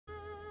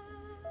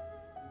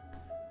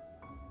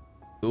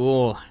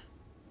Cool.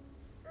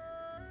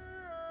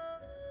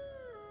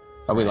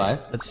 Are we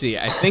live? Let's see.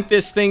 I think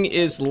this thing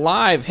is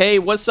live. Hey,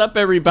 what's up,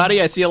 everybody?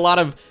 I see a lot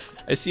of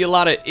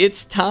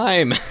it's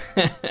time.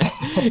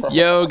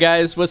 Yo,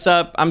 guys, what's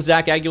up? I'm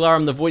Zach Aguilar.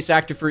 I'm the voice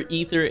actor for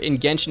Aether in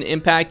Genshin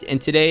Impact,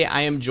 and today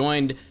I am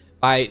joined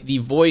by the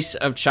voice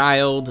of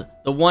Childe,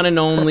 the one and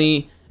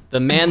only, the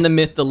man, the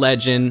myth, the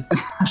legend,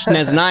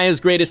 Nesnaya's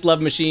greatest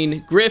love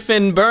machine,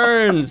 Griffin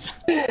Burns.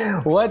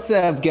 What's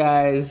up,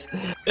 guys?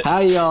 How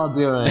y'all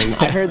doing?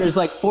 I heard there's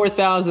like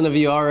 4,000 of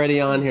you already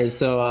on here,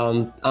 so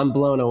I'm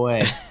blown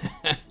away.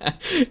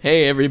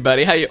 Hey,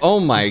 everybody. How you?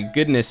 Oh, my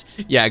goodness.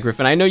 Yeah,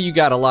 Griffin, I know you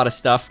got a lot of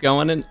stuff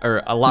going,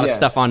 or a lot of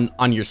stuff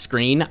on your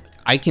screen.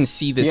 I can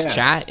see this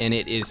chat, and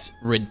it is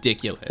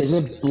ridiculous.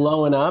 Is it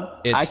blowing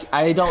up?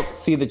 I don't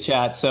see the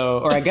chat, so,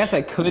 or I guess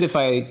I could if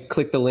I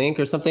click the link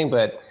or something,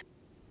 but...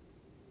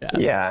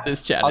 Yeah,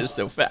 this chat is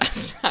so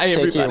fast. Hi, take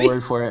everybody. Your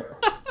word for it.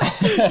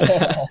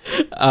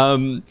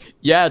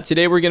 Yeah,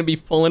 today we're gonna be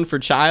pulling for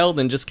Childe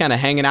and just kind of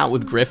hanging out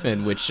with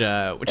Griffin, which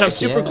I'm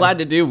super glad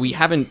to do. We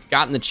haven't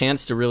gotten the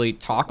chance to really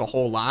talk a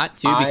whole lot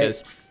too,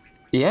 because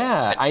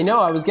I know.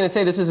 I was gonna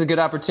say this is a good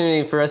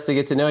opportunity for us to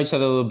get to know each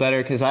other a little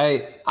better, because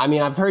I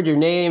mean I've heard your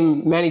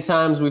name many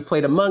times. We've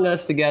played Among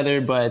Us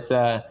together, but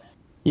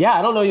yeah,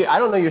 I don't know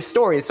your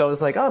story, so I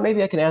was like, oh,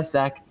 maybe I can ask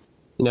Zach.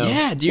 You know,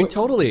 yeah, dude,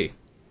 totally.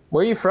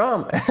 Where are you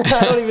from?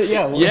 I don't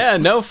even. Yeah.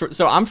 No.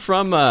 So I'm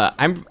from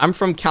I'm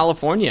from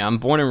California. I'm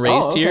born and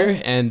raised here,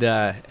 and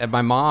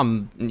my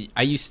mom.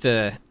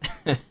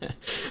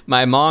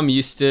 My mom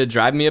used to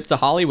drive me up to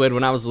Hollywood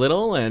when I was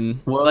little,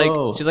 and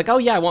she's like, oh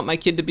yeah, I want my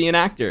kid to be an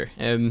actor,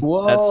 and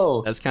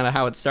that's kind of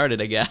how it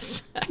started, I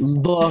guess.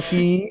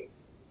 Lucky.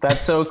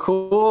 That's so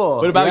cool.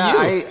 What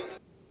about you?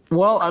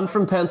 Well, I'm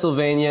from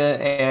Pennsylvania,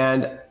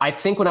 and I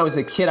think when I was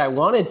a kid, I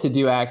wanted to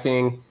do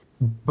acting.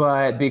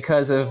 But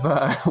because of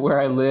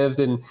where I lived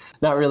and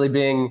not really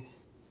being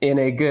in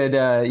a good,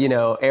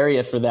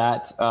 area for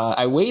that,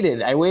 I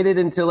waited. I waited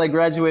until I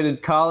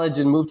graduated college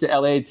and moved to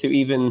LA to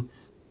even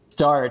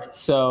start.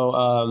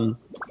 So,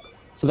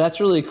 so that's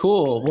really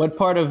cool. What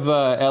part of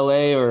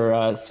LA or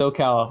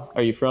SoCal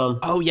are you from?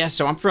 Oh yeah,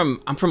 so I'm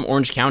from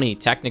Orange County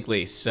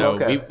technically. So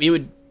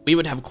we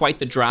would have quite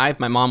the drive.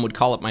 My mom would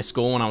call up my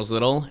school when I was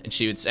little, and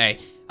she would say,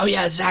 oh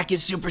yeah, Zach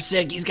is super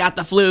sick, he's got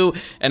the flu.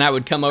 And I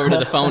would come over to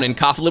the phone and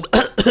cough a little.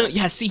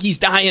 Yeah, see, he's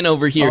dying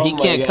over here. He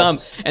can't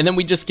come. And then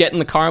we just get in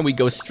the car and we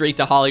go straight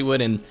to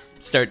Hollywood and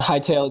start...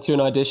 hightail it to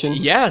an audition?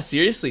 Yeah,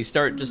 seriously.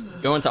 Start just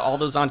going to all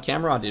those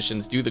on-camera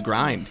auditions, do the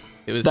grind.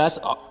 It was... That's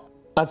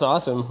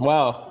awesome.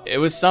 Wow. It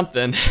was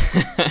something.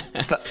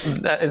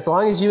 As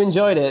long as you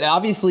enjoyed it.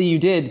 Obviously you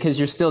did, because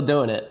you're still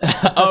doing it.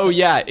 Oh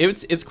yeah,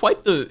 it's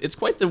quite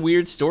the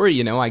weird story,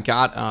 you know. I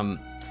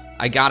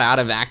got out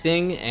of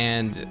acting,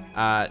 and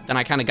then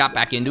I kind of got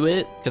back into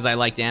it because I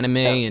liked anime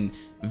and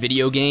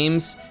video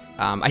games.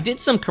 I did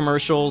some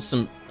commercials,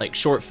 some like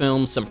short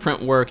films, some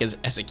print work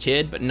as a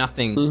kid, but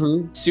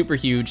nothing super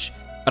huge.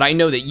 But I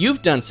know that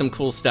you've done some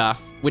cool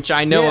stuff, which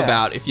I know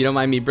about, if you don't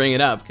mind me bringing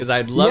it up, because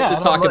I'd love to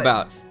talk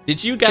about.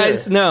 Did you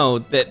guys know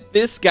that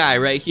this guy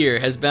right here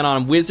has been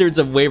on Wizards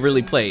of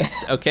Waverly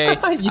Place, okay?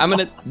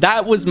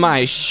 That was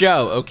my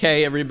show,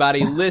 okay,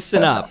 everybody?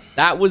 Listen up.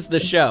 That was the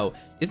show.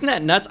 Isn't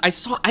that nuts? I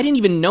didn't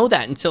even know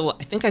that until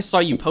I think I saw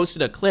you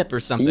posted a clip or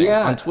something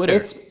on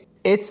Twitter.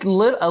 It's a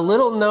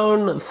little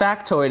known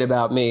factoid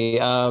about me.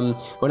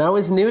 When I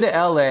was new to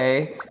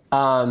LA,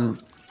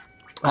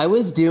 I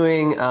was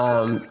doing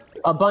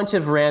a bunch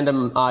of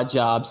random odd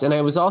jobs, and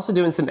I was also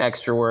doing some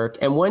extra work.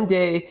 And one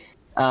day,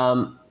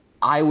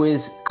 I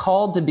was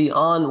called to be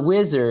on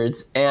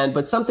Wizards,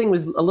 but something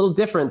was a little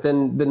different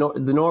than the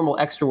normal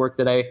extra work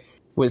that I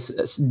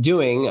was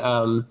doing.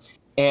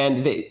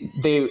 And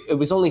it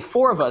was only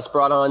 4 of us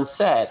brought on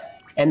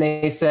set, and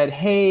they said,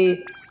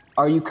 hey,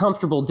 are you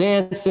comfortable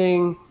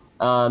dancing?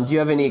 Do you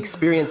have any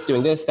experience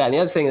doing this, that, and the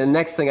other thing? And the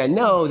next thing I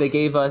know, they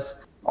gave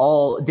us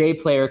all day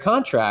player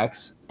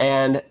contracts,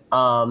 and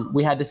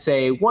we had to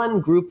say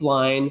one group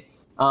line,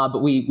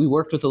 but we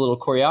worked with a little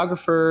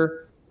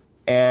choreographer,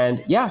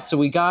 and yeah, so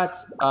we got,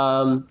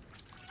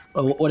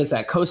 what is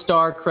that,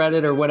 co-star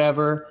credit or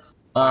whatever.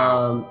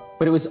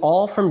 But it was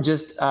all from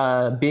just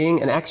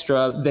being an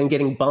extra, then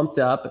getting bumped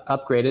up,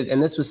 upgraded.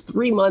 And this was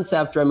 3 months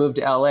after I moved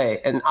to LA.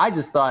 And I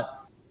just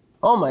thought,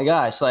 oh my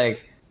gosh,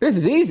 like, this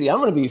is easy. I'm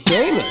going to be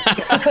famous.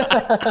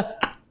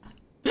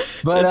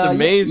 But, that's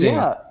amazing.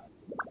 Yeah.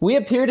 We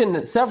appeared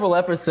in several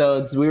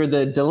episodes. We were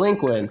the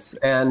delinquents.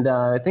 And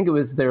I think it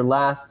was their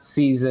last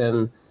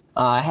season.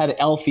 I had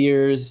elf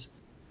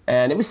ears.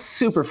 And it was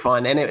super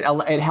fun. And it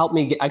helped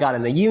me. I got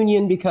in the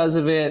union because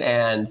of it.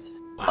 And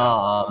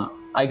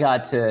I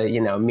got to,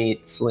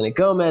 meet Selena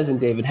Gomez and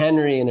David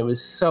Henry, and it was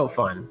so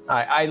fun.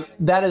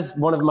 That is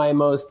one of my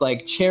most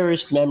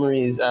cherished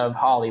memories of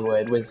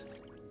Hollywood, was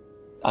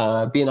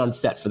being on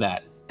set for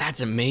that.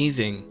 That's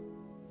amazing.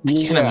 I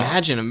can't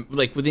imagine,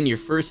 like, within your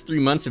first 3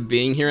 months of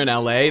being here in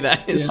LA,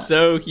 that is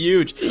so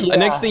huge. The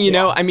next thing you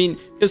know, I mean,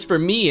 because for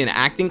me in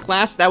acting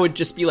class, that would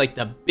just be like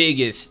the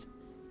biggest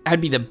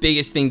that'd be the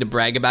biggest thing to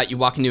brag about. You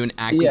walk into an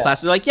acting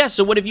class, they're like, yeah,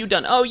 so what have you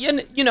done? Oh, yeah,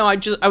 you know,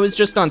 I was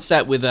just on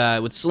set with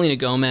Selena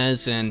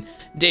Gomez and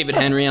David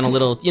Henry on a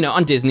little, you know,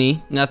 on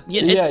Disney.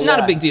 It's not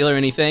a big deal or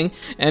anything.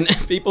 And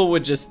people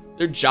would just,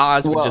 their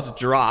jaws would just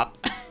drop.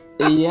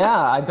 Yeah,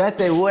 I bet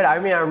they would. I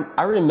mean,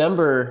 I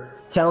remember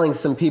telling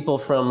some people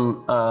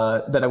from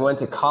that I went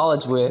to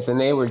college with, and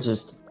they were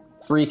just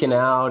freaking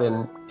out.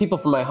 And people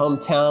from my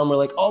hometown were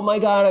like, "Oh my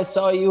God, I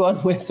saw you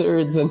on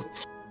Wizards!" And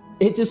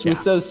it just was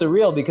so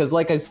surreal because,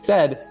 like I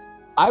said,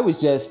 I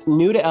was just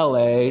new to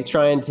LA,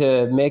 trying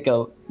to make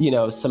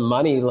some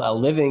money, a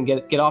living,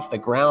 get off the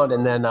ground,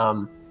 and then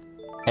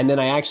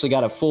I actually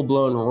got a full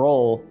blown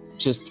role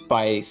just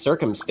by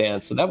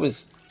circumstance. So that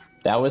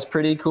was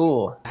pretty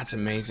cool. That's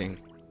amazing.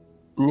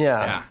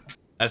 Yeah.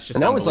 That's just.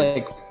 And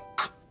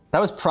that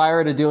was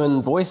prior to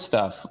doing voice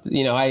stuff.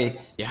 You know, I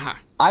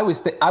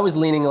was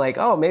leaning like,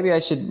 oh, maybe I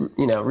should,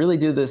 really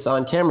do this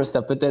on camera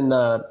stuff. But then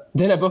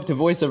I booked a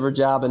voiceover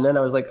job, and then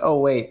I was like, oh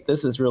wait,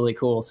 this is really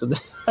cool. So then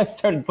I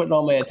started putting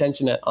all my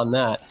attention on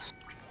that.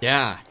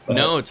 Yeah,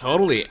 no,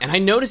 totally. And I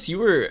noticed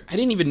I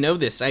didn't even know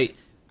this.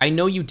 I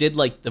know you did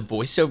like the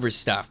voiceover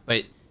stuff,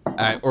 but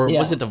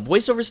was it the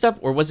voiceover stuff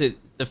or was it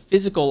the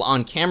physical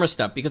on camera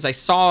stuff? Because I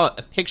saw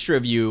a picture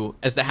of you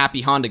as the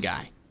happy Honda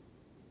guy.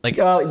 Like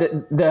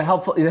the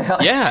helpful the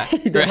helpful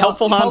Honda.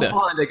 Helpful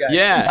Honda guy.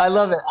 Yeah, I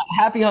love it.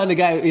 Happy Honda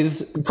guy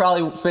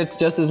probably fits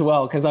just as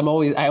well because I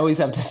always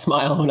have to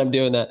smile when I'm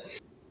doing that.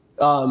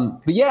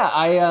 But yeah,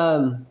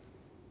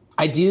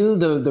 I do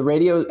the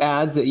radio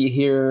ads that you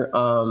hear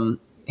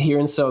here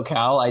in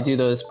SoCal. I do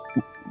those.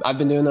 I've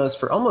been doing those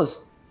for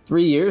almost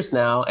 3 years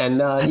now,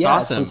 and That's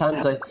awesome.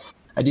 Sometimes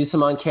I do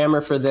some on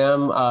camera for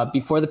them.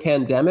 Before the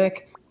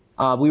pandemic,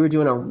 we were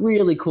doing a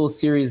really cool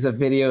series of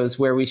videos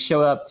where we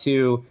show up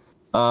to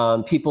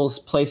people's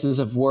places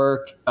of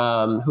work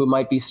who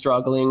might be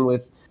struggling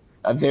with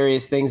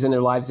various things in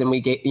their lives, and we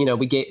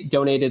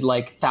donated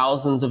like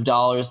thousands of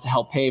dollars to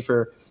help pay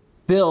for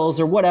bills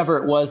or whatever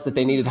it was that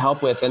they needed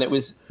help with, and it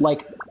was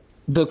like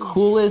the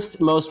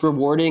coolest, most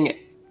rewarding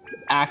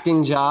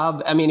acting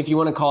job. I mean, if you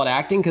want to call it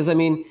acting, because I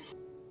mean,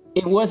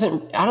 it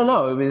wasn't. I don't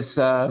know. It was.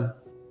 I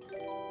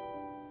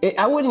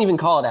wouldn't even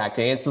call it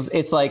acting.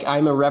 It's like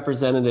I'm a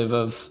representative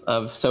of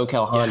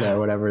SoCal Honda or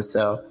whatever.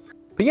 So.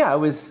 But yeah, it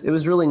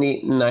was really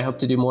neat, and I hope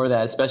to do more of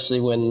that, especially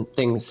when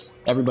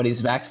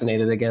everybody's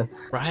vaccinated again.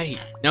 Right.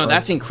 No,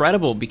 that's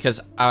incredible because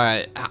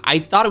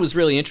I thought it was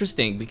really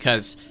interesting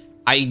because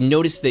I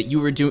noticed that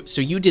you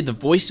did the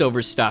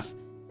voiceover stuff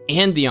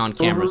and the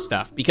on-camera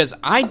stuff because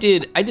I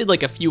did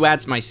like a few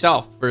ads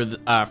myself for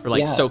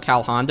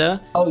SoCal Honda.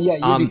 Oh yeah,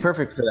 you'd be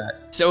perfect for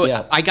that. So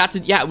I got to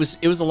it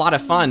was a lot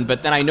of fun,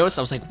 but then I noticed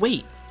I was like,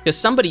 wait, because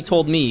somebody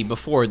told me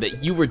before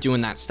that you were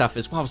doing that stuff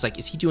as well. I was like,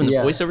 is he doing the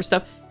voiceover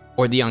stuff?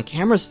 Or the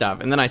on-camera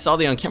stuff, and then I saw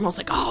the on-camera. I was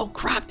like, "Oh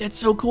crap, that's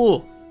so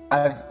cool!"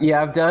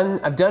 I've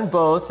done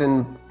both,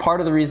 and part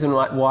of the reason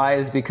why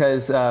is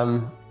because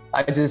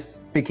I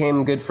just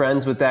became good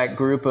friends with that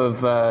group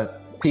of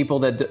people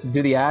that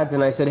do the ads,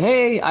 and I said,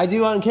 "Hey, I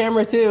do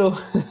on-camera too,"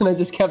 and I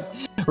just kept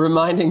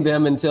reminding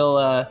them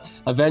until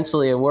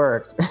eventually it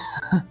worked.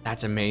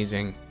 That's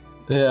amazing.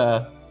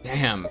 Yeah.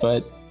 Damn.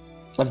 But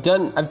I've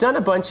done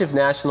a bunch of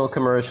national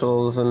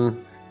commercials,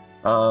 and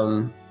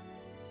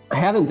I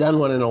haven't done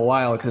one in a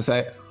while because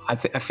I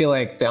feel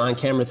like the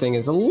on-camera thing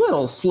is a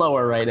little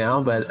slower right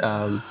now, but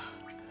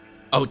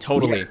oh,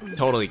 totally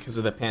because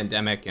of the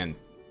pandemic, and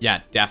yeah,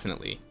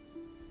 definitely.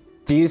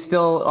 Do you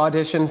still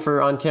audition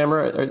for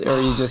on-camera, or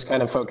are you just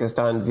kind of focused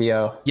on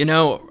VO? You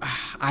know,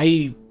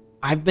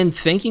 I've been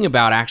thinking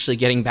about actually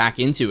getting back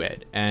into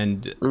it,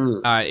 and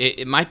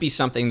it might be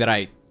something that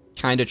I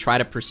kind of try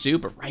to pursue,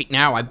 but right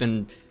now I've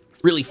been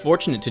really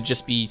fortunate to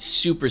just be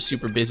super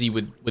busy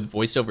with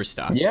voiceover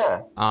stuff.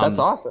 Yeah, that's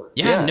awesome.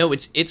 Yeah, no,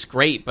 it's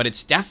great, but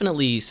it's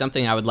definitely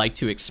something I would like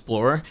to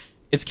explore.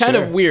 It's kind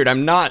of weird.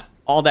 I'm not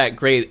all that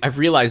great. I've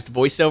realized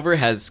voiceover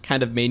has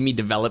kind of made me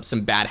develop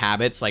some bad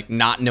habits, like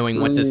not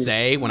knowing what to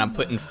say when I'm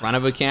put in front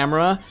of a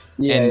camera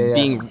and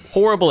being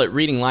horrible at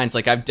reading lines.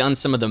 Like I've done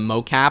some of the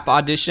mocap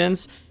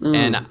auditions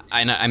and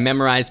I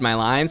memorized my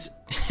lines,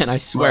 and I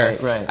swear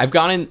I've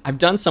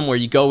done some where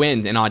you go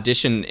in and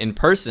audition in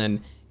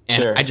person.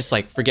 And I just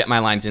like forget my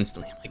lines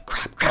instantly. I'm like,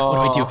 crap,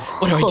 what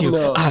do I do?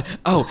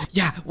 No.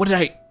 What did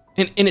I?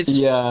 And it's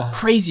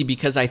crazy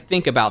because I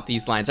think about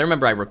these lines. I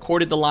remember I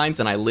recorded the lines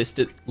and I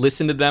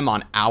listened to them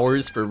on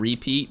hours for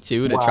repeat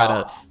too to try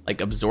to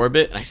like absorb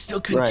it, and I still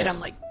couldn't get it.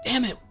 I'm like,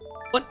 damn it,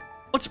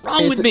 what's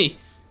wrong with me?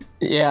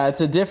 Yeah,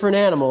 it's a different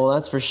animal,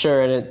 that's for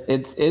sure, and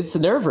it's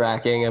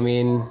nerve-wracking. I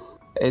mean,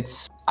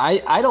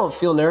 I don't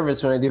feel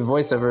nervous when I do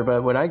voiceover,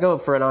 but when I go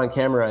for an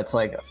on-camera, it's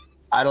like,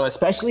 I don't know,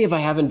 especially if I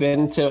haven't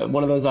been to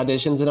one of those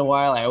auditions in a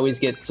while, I always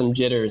get some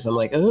jitters. I'm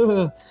like,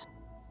 ugh.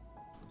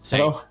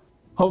 Same. So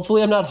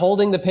hopefully I'm not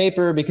holding the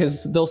paper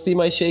because they'll see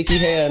my shaky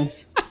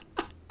hands.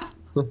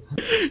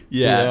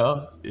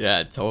 Yeah,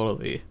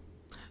 totally.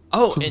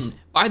 Oh, and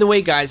by the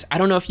way, guys, I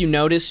don't know if you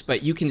noticed,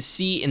 but you can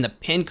see in the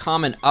pinned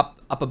comment up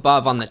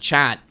above on the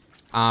chat,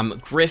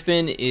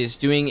 Griffin is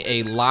doing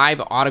a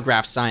live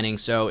autograph signing.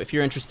 So if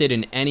you're interested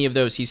in any of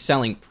those, he's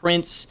selling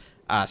prints,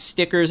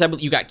 stickers.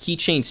 You got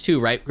keychains too,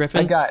 right,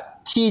 Griffin? I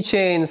got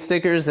keychains,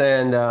 stickers,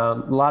 and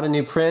a lot of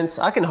new prints.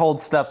 I can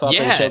hold stuff up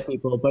and show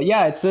people. But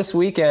yeah, it's this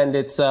weekend.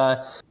 It's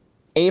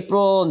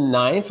April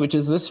 9th, which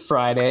is this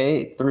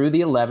Friday, through the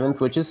 11th,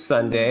 which is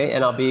Sunday.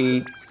 And I'll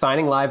be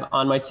signing live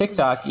on my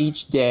TikTok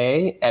each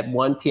day at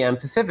 1 p.m.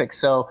 Pacific.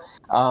 So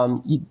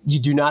you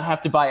do not have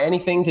to buy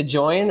anything to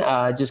join.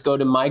 Just go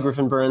to My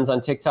Griffin Burns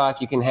on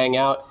TikTok. You can hang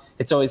out.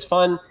 It's always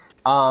fun.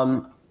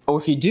 Or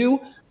if you do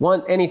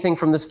want anything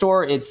from the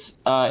store,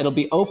 it'll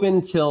be open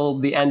till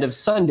the end of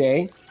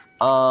Sunday.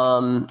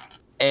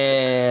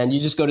 And you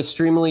just go to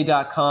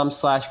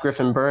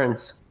streamily.com/Griffin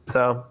Burns.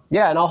 So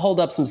yeah, and I'll hold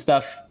up some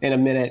stuff in a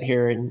minute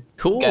here, and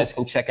you guys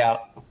can check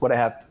out what I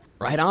have.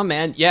 Right on,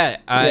 man. Yeah,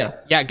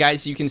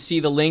 guys, you can see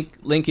the link.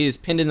 Link is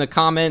pinned in the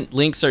comment.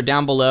 Links are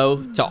down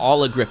below to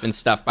all of Griffin's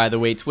stuff, by the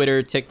way.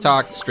 Twitter,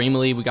 TikTok,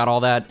 Streamily, we got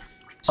all that.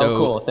 So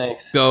cool,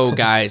 thanks. Go,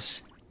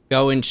 guys.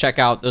 Go and check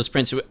out those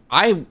prints.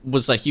 I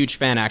was a huge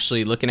fan,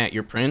 actually, looking at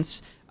your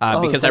prints,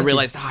 because I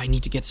realized, I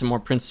need to get some more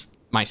prints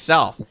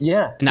myself.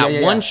 Yeah. And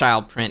that one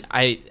child print,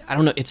 I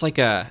don't know, it's like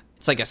a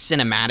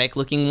cinematic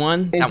looking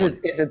one.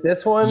 Is it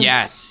this one?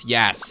 Yes.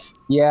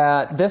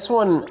 Yeah, this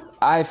one,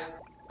 I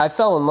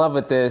fell in love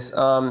with this.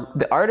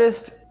 The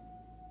artist,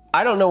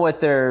 I don't know what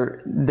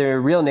their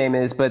real name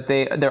is, but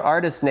their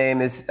artist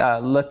name is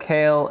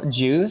Lekale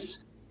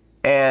Juice.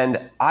 And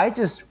I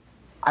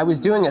was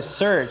doing a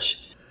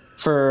search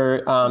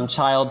for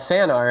child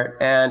fan art,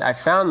 and I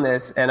found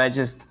this, and I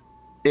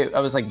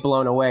was like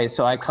blown away.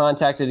 So I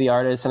contacted the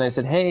artist and I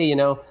said, hey,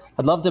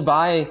 I'd love to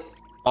buy,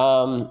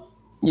 how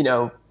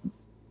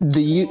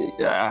do you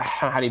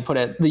put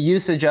it? The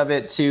usage of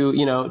it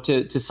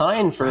to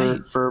sign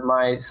for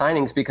my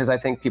signings, because I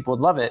think people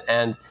would love it.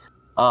 And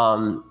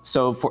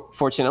so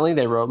fortunately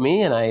they wrote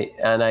me, and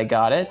I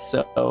got it.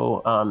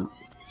 So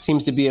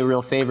seems to be a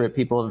real favorite.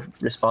 People have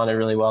responded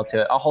really well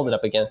to it. I'll hold it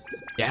up again.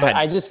 Yeah. But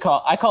I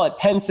call it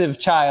Pensive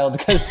Child,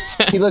 because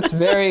he looks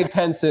very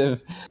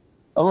pensive,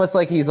 almost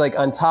like he's like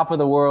on top of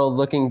the world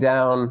looking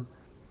down.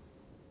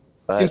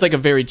 But seems like a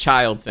very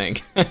child thing.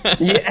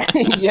 Yeah,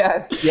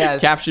 yes.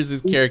 Captures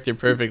his character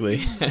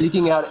perfectly.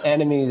 Seeking out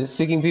enemies,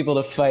 seeking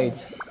people to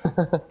fight.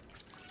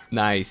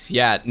 Nice.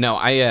 Yeah. No,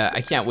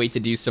 I can't wait to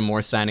do some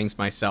more signings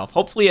myself.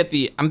 Hopefully I've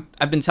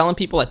been telling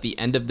people at the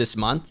end of this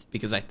month,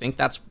 because I think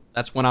that's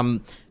when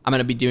I'm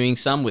gonna be doing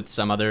some with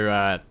some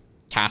other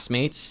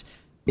castmates.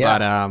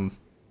 Yeah.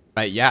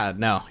 But yeah,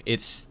 no,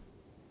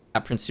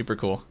 that print's super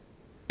cool.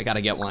 I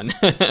gotta get one.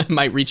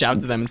 Might reach out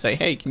to them and say,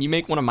 hey, can you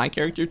make one of my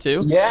character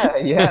too?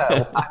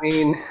 Yeah. I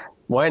mean,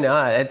 why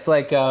not? It's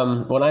like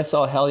when I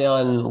saw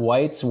Hellion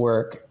White's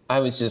work, I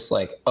was just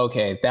like,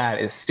 okay,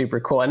 that is super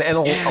cool. And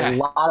a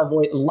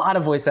lot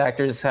of voice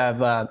actors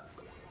have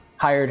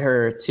hired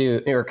her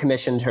or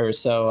commissioned her.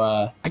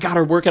 So I got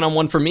her working on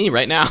one for me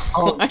right now.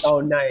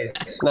 Oh,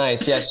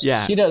 nice.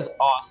 Yeah, she does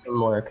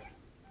awesome work.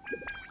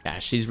 Yeah,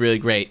 she's really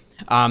great.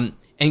 And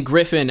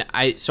Griffin,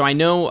 I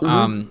know.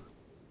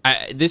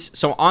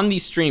 So on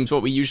these streams,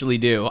 what we usually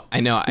do,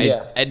 I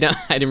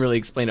didn't really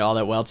explain it all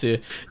that well to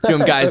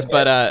him, guys,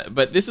 okay.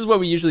 But this is what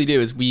we usually do: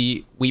 is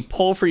we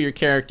pull for your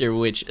character,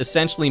 which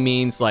essentially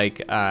means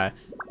like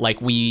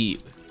we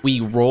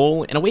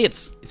roll. In a way,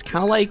 it's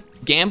kind of like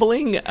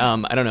gambling.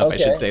 I don't know if I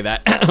should say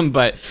that,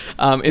 but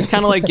it's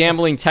kind of like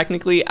gambling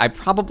technically. I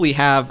probably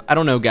have, I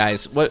don't know,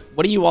 guys. What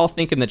do you all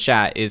think in the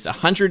chat? Is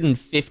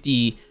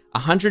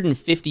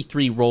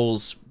 153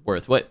 rolls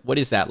worth? What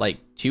is that, like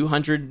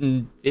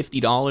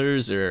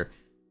 $250 or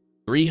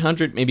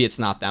 $300? Maybe it's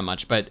not that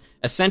much, but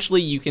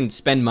essentially you can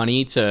spend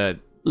money to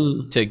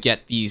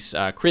get these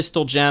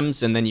crystal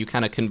gems, and then you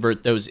kind of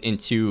convert those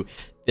into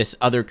this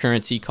other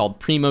currency called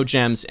Primo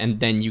Gems, and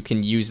then you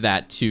can use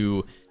that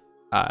to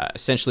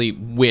essentially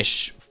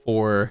wish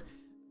for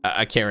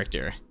a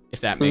character,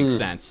 if that makes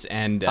sense.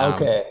 And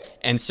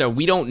and so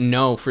we don't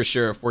know for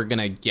sure if we're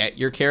gonna get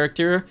your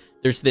character.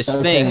 There's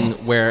this thing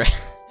where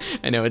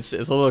I know it's a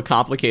little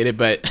complicated,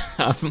 but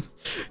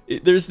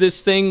there's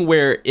this thing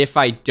where if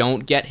I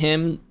don't get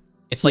him,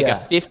 it's like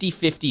a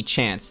 50-50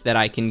 chance that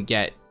I can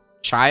get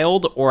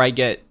Childe, or I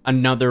get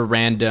another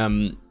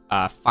random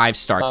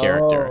 5-star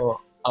character.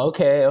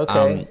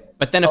 Okay.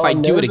 But then if I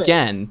do it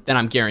again, then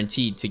I'm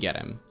guaranteed to get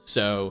him.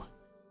 So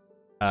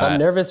I'm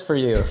nervous for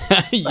you.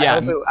 Yeah,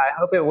 I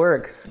hope it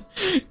works.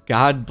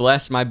 God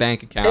bless my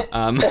bank account.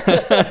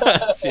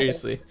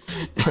 Seriously.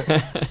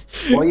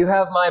 Well, you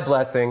have my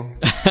blessing.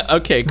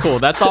 Okay, cool.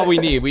 That's all we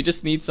need. We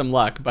just need some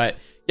luck. But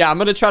yeah, I'm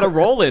gonna try to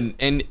roll and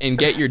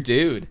get your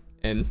dude.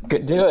 And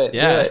do it.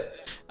 Yeah. Do it.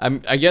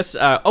 I guess.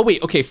 Oh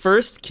wait. Okay.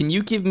 First, can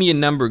you give me a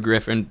number,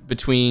 Griffin,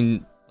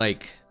 between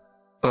like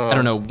I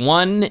don't know,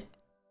 1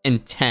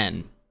 and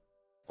 10?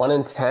 1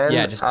 and 10.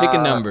 Yeah, just pick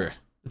a number.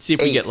 Let's see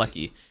if 8. we get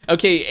lucky.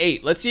 Okay,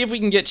 8. Let's see if we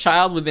can get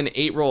Childe within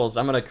 8 rolls.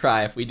 I'm gonna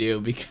cry if we do,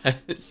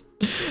 because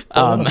then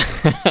I'm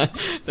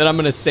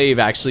gonna save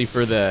actually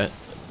for the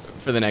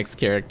for the next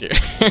character.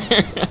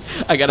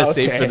 I gotta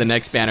save for the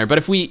next banner. But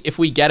if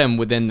we get him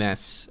within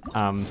this,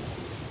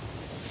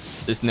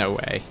 there's no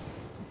way.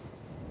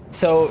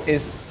 So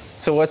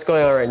what's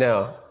going on right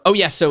now? Oh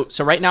yeah, so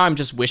right now I'm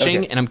just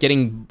wishing, and I'm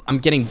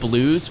getting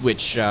blues,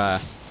 which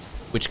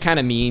kind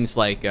of means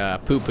like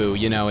poo poo.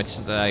 You know,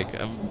 it's like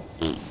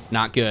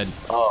not good.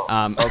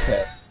 Oh.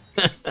 Okay.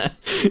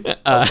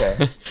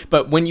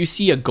 But when you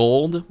see a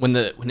gold, when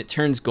it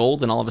turns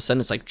gold, and all of a sudden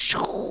it's like.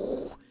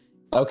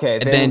 Okay,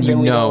 and then you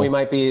know we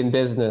might be in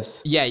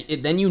business. Yeah,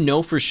 then you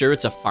know for sure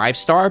it's a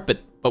 5-star, but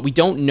we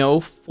don't know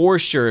for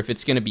sure if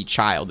it's gonna be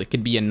Childe. It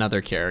could be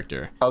another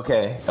character.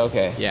 Okay.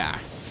 Yeah.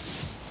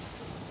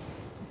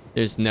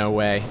 There's no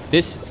way.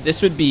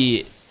 This would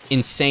be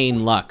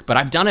insane luck, but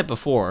I've done it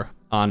before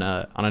on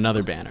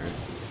another banner.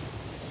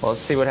 Well,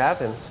 let's see what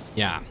happens.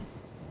 Yeah.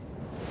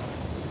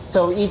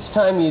 So each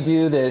time you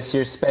do this,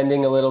 you're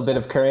spending a little bit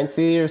of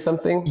currency or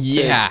something?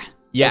 Yeah.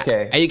 Yeah.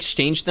 Okay. I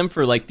exchanged them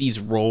for like these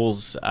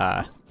rolls.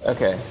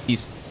 Okay.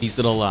 These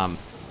little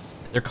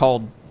they're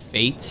called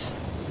fates.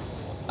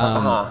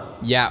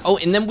 Yeah. Oh,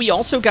 and then we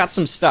also got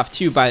some stuff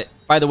too. By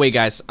the way,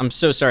 guys, I'm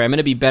so sorry. I'm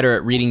gonna be better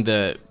at reading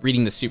the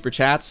super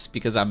chats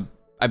because I've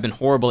been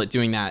horrible at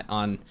doing that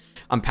on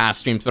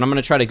past streams. But I'm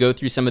gonna try to go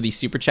through some of these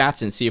super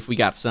chats and see if we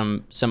got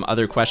some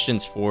other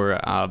questions for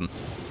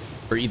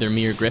either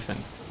me or Griffin.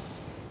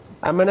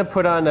 I'm gonna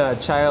put on a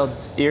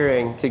Childe's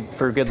earring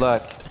for good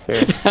luck.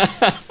 Here.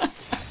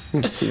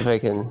 Let's see if I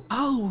can.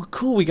 Oh,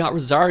 cool! We got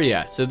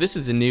Rosaria. So this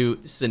is a new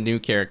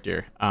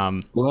character.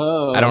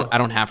 Whoa! I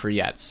don't have her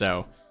yet.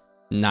 So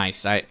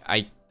nice. I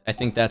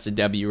think that's a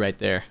W right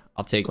there.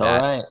 I'll take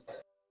that. All right.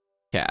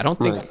 Okay.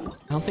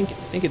 I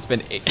think it's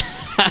been 8.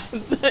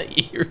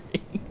 The earring.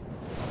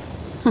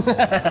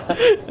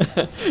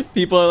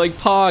 People are like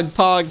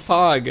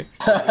pog.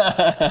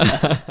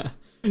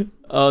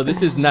 Oh,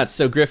 this is nuts.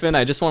 So Griffin,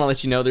 I just want to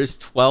let you know there's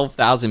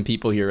 12,000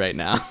 people here right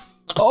now.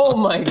 Oh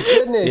my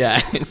goodness. Yeah,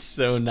 it's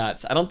so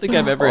nuts. I don't think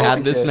I've ever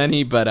had this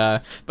many,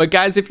 but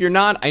guys, if you're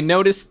not, I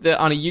noticed that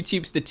on a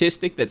YouTube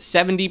statistic that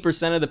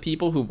 70% of the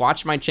people who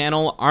watch my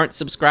channel aren't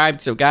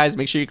subscribed. So guys,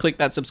 make sure you click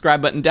that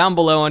subscribe button down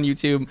below on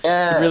YouTube.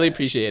 Yeah. I really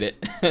appreciate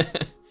it.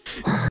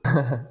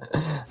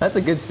 That's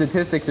a good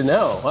statistic to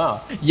know.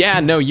 Wow. Yeah,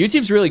 no,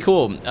 YouTube's really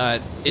cool.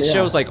 It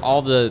shows like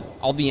all the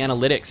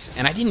analytics,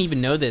 and I didn't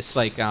even know this.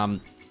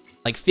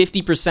 Like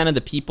 50% of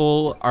the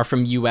people are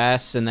from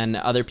US, and then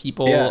other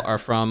people are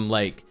from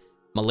like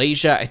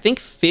Malaysia. I think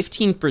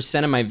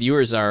 15% of my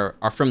viewers are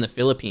from the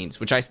Philippines,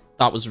 which I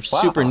thought was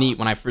super neat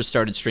when I first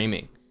started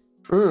streaming.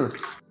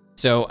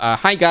 So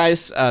hi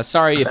guys,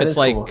 sorry if it's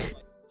like cool.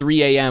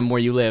 3 a.m. where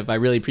you live. I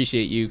really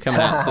appreciate you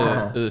coming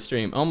out to the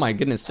stream. Oh my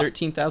goodness,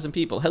 13,000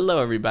 people. Hello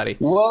everybody.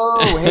 Whoa,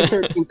 hey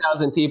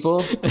 13,000 people.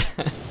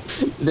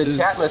 The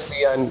chat must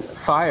be on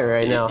fire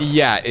right now.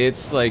 Yeah,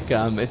 it's like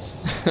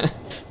it's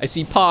I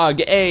see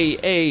Pog,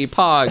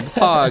 Pog,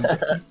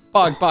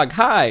 Pog,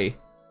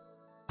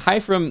 hi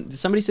from, did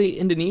somebody say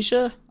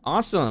Indonesia?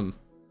 Awesome.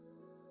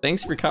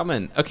 Thanks for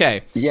coming.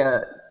 Okay. Yeah.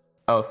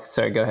 Oh,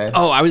 sorry, go ahead.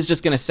 Oh, I was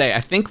just gonna say,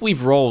 I think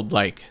we've rolled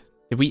like,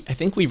 I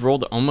think we've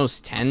rolled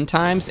almost 10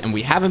 times and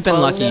we haven't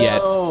been lucky yet,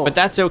 but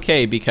that's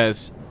okay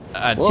because,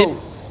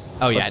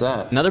 oh yeah, what's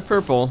that? Another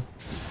purple.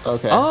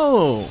 Okay.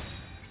 Oh,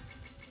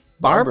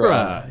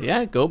 Barbara.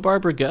 Yeah, go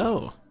Barbara,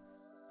 go.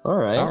 All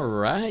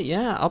right,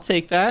 yeah, I'll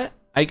take that.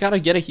 I gotta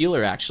get a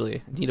healer,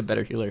 actually. I need a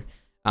better healer.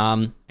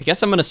 I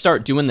guess I'm gonna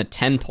start doing the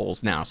 10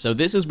 pulls now. So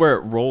this is where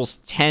it rolls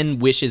 10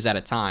 wishes at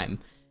a time.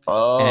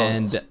 Oh,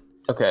 and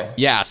okay.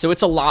 Yeah, so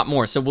it's a lot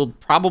more. So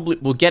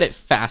we'll get it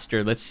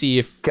faster. Let's see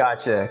if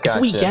Gotcha. If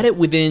we get it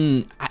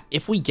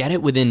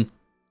within,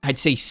 I'd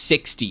say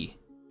 60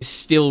 is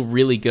still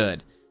really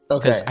good.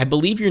 Okay. Because I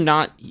believe you're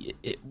not,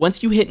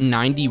 once you hit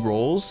 90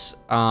 rolls,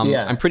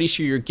 I'm pretty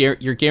sure you're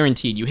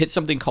guaranteed. You hit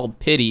something called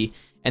pity,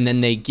 and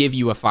then they give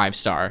you a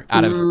 5-star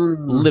out of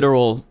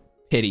literal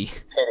pity.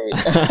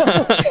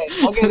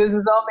 Okay, this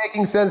is all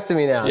making sense to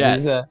me now.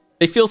 Yeah.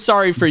 They feel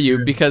sorry for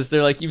you because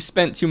they're like, you've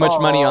spent too much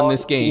money on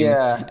this game.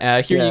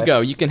 Here you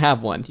go. You can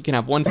have one. You can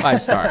have one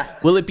 5-star.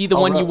 Will it be the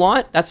one you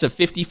want? That's a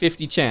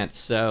 50-50 chance.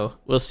 So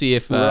we'll see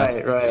if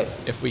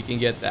if we can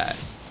get that.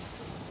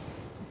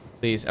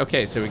 Please.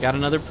 Okay, so we got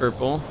another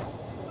purple.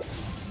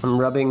 I'm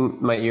rubbing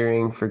my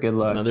earring for good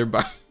luck. Another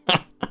bar.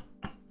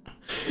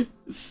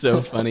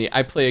 So funny.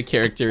 I play a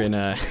character in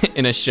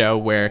a show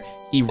where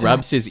he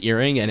rubs his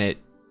earring and it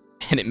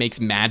makes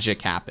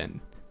magic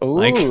happen. Ooh,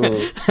 like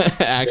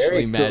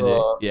actually magic.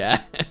 Cool.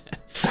 Yeah.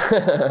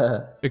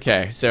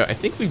 Okay, so I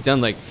think we've done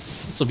like,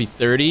 this will be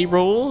 30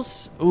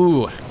 rolls.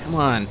 Ooh, come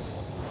on.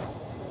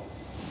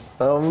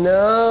 Oh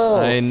no.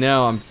 I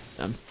know.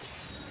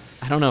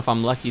 I don't know if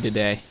I'm lucky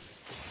today.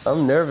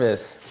 I'm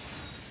nervous.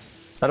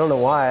 I don't know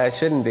why. I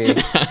shouldn't be.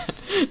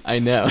 I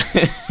know.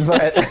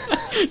 But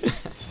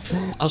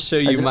I'll show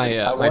you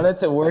I wanted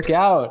to work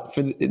out.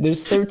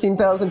 There's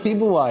 13,000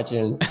 people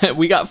watching.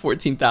 We got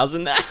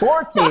 14,000 now.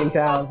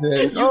 14,000.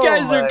 You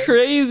guys are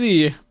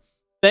crazy.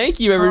 Thank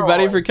you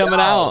everybody for coming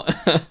out.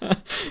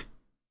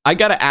 I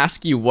gotta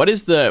ask you, what are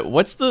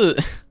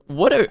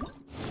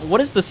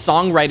what is the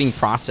songwriting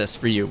process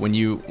for you when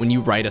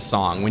you write a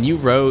song? When you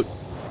wrote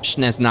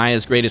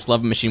Shneznaya's Greatest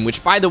Love Machine,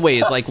 which by the way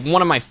is like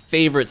one of my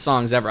favorite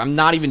songs ever. I'm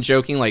not even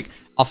joking. Like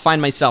I'll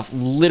find myself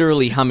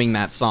literally humming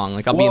that song.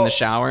 Like I'll be in the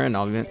shower and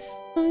I'll be.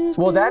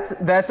 Well,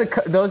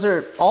 those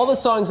are all the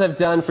songs I've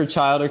done for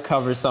Childe are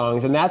cover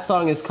songs, and that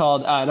song is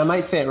called and I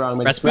might say it wrong,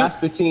 but it's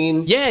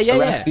Rasputin.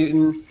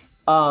 Rasputin.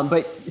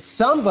 But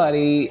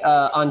somebody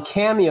on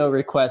Cameo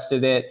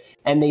requested it,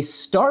 and they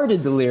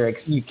started the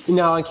lyrics.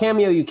 Now on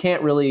Cameo you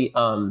can't really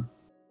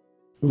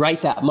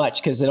write that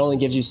much because it only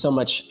gives you so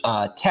much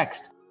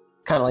text,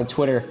 kind of like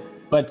Twitter.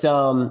 But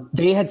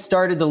they had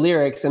started the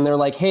lyrics, and they're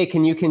like, "Hey,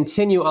 can you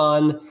continue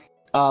on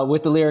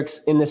with the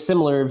lyrics in the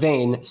similar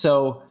vein?"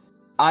 So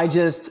I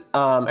just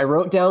I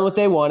wrote down what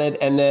they wanted,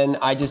 and then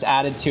I just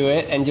added to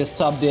it and just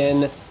subbed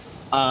in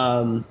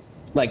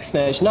like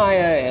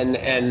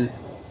Sneznaya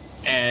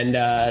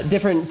and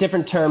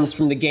different terms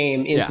from the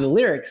game into the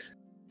lyrics.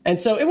 And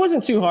so it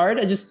wasn't too hard.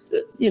 I just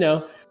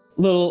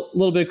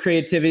little bit of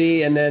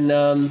creativity, and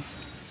then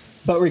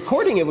but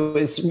recording it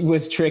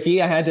was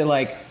tricky. I had to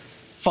like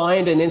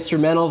find an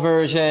instrumental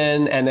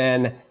version and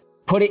then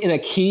put it in a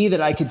key that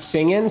I could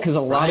sing in, because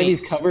a lot of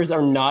these covers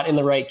are not in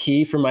the right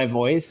key for my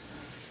voice.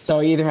 So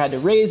I either had to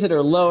raise it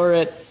or lower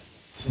it.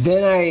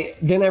 Then I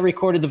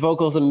recorded the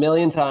vocals a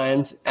million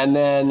times, and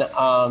then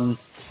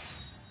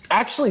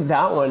actually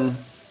that one,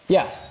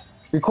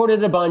 recorded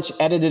it a bunch,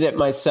 edited it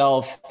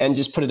myself, and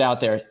just put it out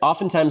there.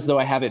 Oftentimes though,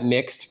 I have it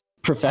mixed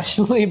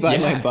professionally by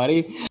my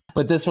buddy,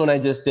 but this one I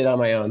just did on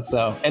my own.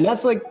 So, and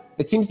that's like,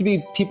 it seems to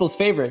be people's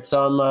favorite.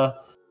 So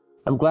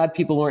I'm glad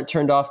people weren't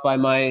turned off by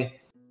my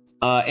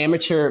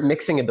amateur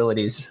mixing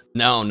abilities.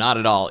 No, not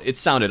at all. It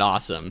sounded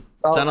awesome.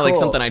 It sounded like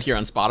something I'd hear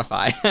on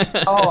Spotify.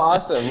 Oh,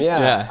 awesome.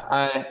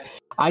 Yeah.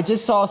 I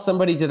just saw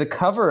somebody did a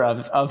cover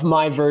of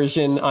my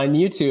version on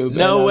YouTube.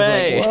 No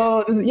way. Like,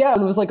 whoa, it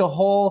was like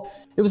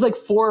it was like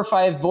 4 or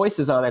 5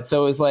 voices on it.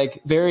 So it was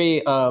like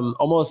very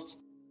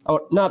almost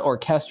not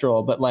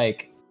orchestral, but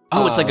like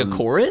it's like a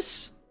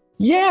chorus?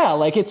 Yeah,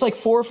 like it's like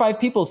 4 or 5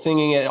 people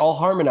singing it, all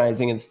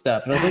harmonizing and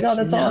stuff. And I was like, oh,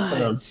 that's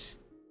awesome.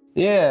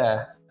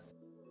 Yeah.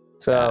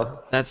 So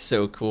that's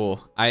so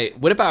cool.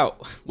 What about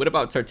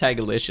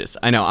Tartagalicious?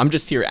 I know I'm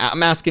just here.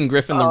 I'm asking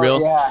Griffin the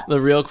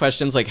real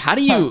questions. Like, how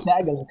do you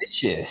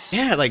Tartagalicious?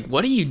 Yeah, like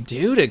what do you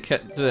do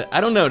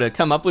to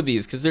come up with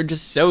these, because they're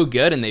just so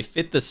good and they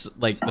fit this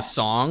like the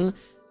song.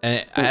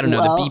 I don't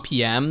know, the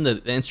BPM, the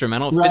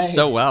instrumental fits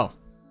so well.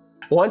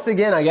 Once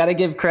again, I got to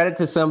give credit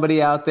to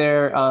somebody out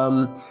there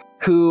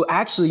who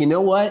actually, you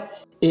know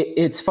what?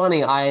 It's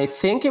funny. I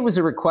think it was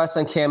a request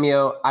on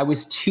Cameo. I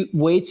was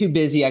way too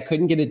busy. I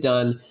couldn't get it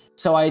done.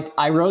 So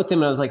I wrote them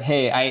and I was like,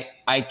 hey,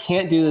 I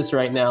can't do this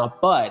right now,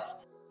 but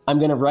I'm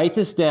going to write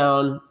this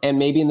down and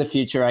maybe in the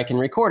future I can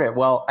record it.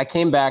 Well, I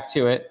came back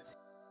to it.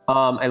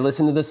 I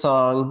listened to the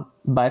song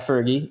by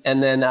Fergie,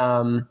 and then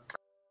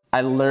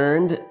I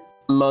learned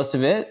most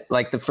of it,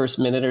 like the first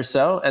minute or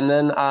so. And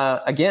then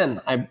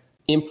again, I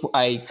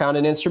found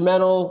an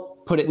instrumental,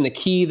 put it in the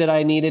key that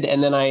I needed,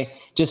 and then I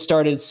just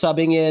started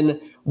subbing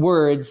in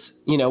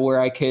words,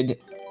 where I could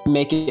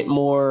make it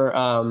more,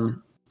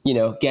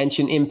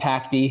 Genshin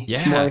impacty,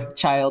 more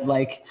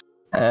childlike.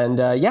 And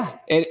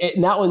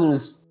that one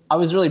I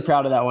was really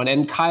proud of that one.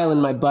 And Kyle,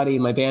 and my buddy,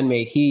 my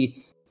bandmate,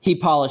 he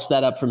polished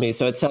that up for me,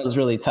 so it sounds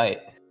really tight.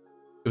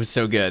 It was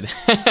so good.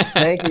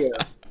 Thank you.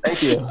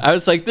 Thank you. I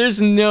was like,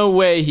 there's no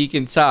way he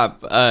can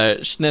top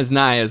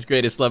Shneznaya's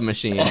Greatest Love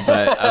Machine,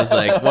 but I was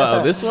like,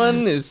 whoa, this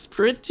one is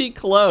pretty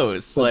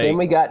close. But then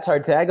we got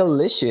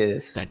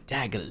Tartagalicious.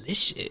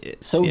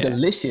 Tartagalicious. So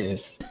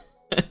delicious.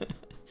 That's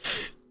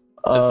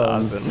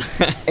awesome.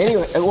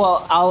 Anyway,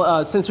 well,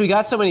 I'll since we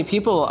got so many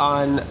people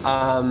on,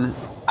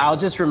 I'll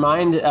just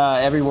remind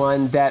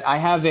everyone that I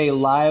have a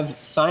live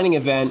signing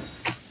event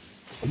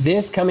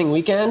this coming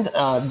weekend,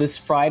 this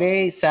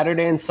Friday,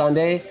 Saturday, and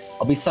Sunday.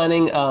 I'll be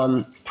signing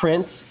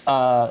Prince,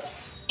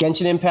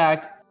 Genshin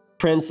Impact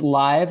Prince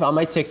live on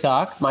my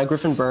TikTok, my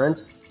Griffin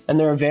Burns, and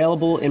they're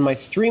available in my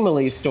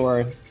Streamily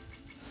store,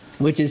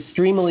 which is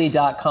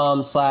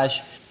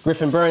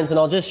streamily.com/Griffin Burns. And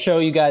I'll just show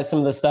you guys some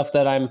of the stuff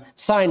that I'm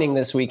signing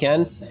this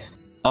weekend.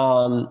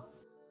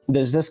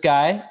 There's this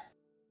guy.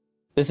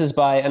 This is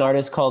by an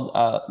artist called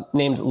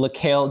named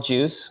Lacale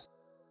Juice.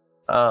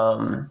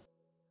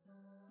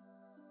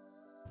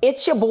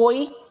 It's your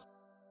boy.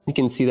 You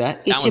can see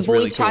that. It's your boy,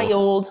 really cool.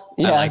 Childe.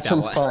 Yeah, like this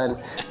one's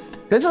fun.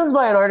 This one's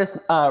by an artist,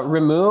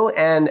 Ramu,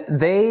 and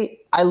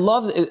I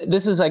love,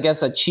 this is, I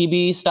guess, a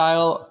chibi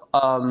style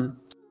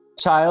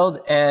Childe,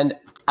 and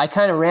I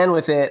kind of ran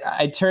with it.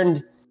 I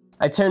turned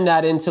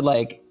that into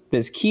like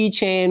this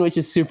keychain, which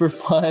is super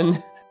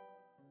fun.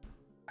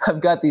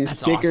 I've got these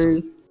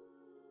stickers. Awesome.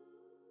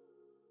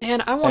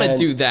 Man, I want to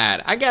do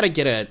that. I gotta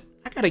get a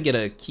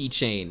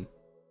keychain.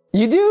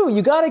 You do.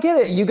 You gotta get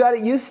it. You gotta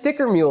use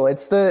Sticker Mule.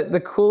 It's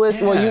the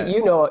coolest. Yeah.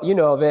 Well, you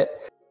know of it.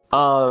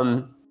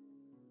 I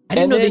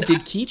didn't know they did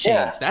keychains.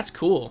 Yeah. That's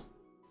cool.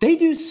 They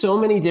do so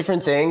many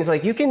different things.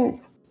 Like you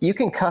can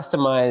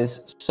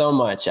customize so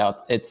much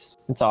out. It's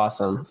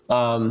awesome.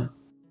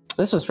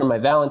 this was from my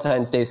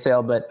Valentine's Day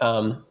sale, but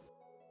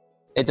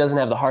it doesn't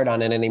have the heart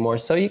on it anymore.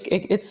 So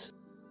it's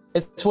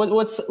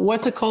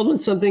what's it called when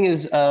something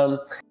is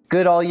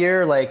good all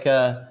year? Like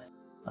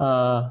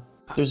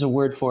there's a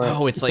word for it.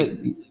 Oh, it's like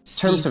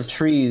terms of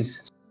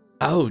trees.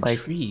 Oh, like,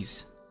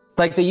 trees.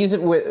 Like they use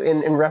it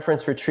in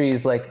reference for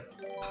trees, like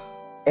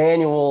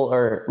annual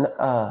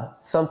or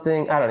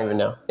something. I don't even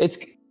know.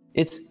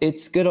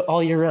 It's good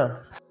all year round.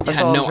 That's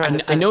yeah, all no,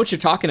 I know what you're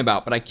talking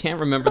about, but I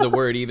can't remember the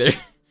word either.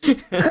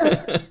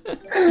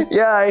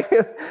 Yeah,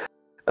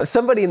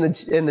 somebody in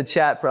the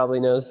chat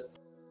probably knows.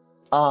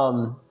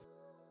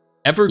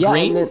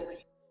 Evergreen? Yeah,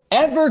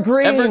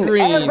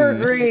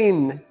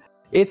 evergreen.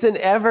 It's an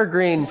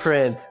evergreen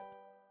print,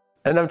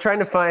 and I'm trying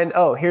to find.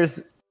 Oh,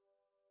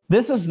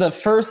 this is the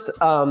first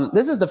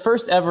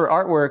ever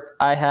artwork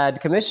I had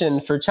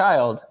commissioned for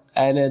Childe,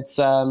 and it's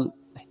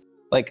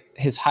like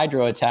his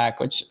hydro attack,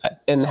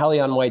 and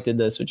Hellion White did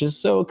this, which is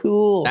so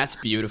cool. That's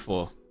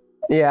beautiful.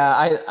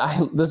 Yeah,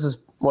 I this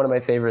is one of my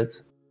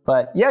favorites.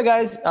 But yeah,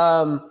 guys,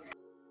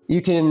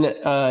 you can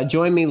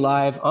join me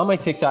live on my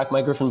TikTok,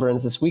 my Griffin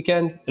Burns, this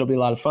weekend. It'll be a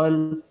lot of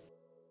fun.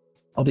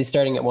 I'll be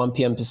starting at 1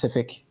 p.m.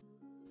 Pacific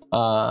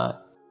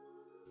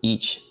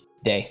each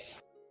day.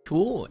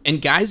 Cool.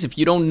 And guys, if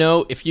you don't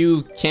know, if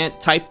you can't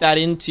type that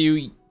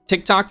into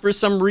TikTok for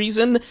some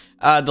reason,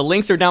 the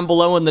links are down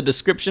below in the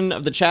description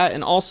of the chat,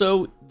 and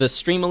also the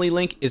Streamily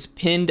link is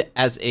pinned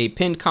as a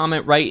pinned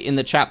comment right in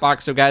the chat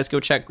box. So guys, go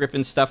check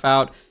Griffin's stuff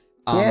out.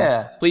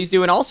 Yeah, please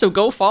do, and also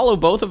go follow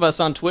both of us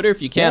on Twitter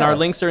if you can. Yeah, our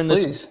links are in the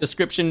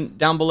description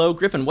down below.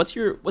 Griffin, what's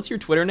your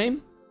Twitter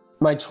name?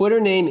 My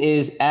Twitter name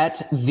is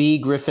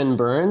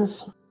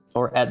 @the_Griffin_Burns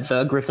or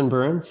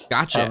 @the_Griffin_Burns.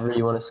 Gotcha. However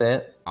you want to say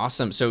it.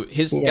 Awesome. So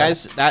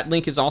guys, that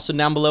link is also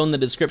down below in the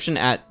description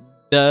at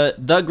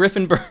the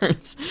Griffin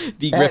Burns,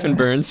 the Griffin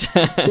Burns.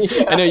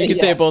 I know you can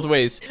say it both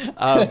ways.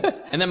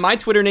 And then my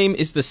Twitter name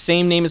is the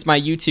same name as my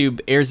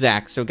YouTube,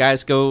 AirZach. So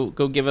guys, go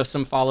give us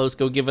some follows,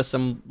 go give us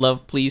some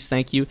love, please.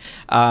 Thank you.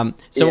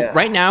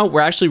 Right now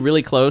we're actually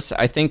really close,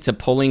 I think, to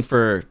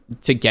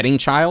getting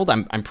Childe.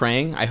 I'm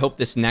praying. I hope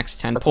this next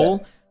 10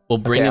 pull will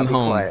bring him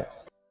home.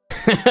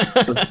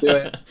 Let's do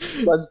it.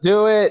 Let's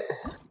do it.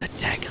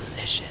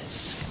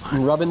 Tartagalicious.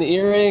 I'm rubbing the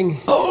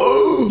earring.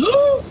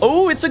 Oh!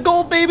 Oh, it's a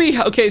gold, baby.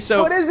 Okay,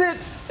 so what is it?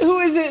 Who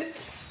is it?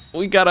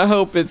 We gotta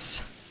hope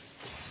it's.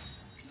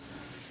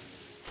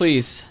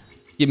 Please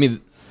give me.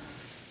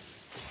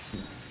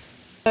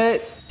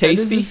 What?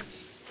 Tasty.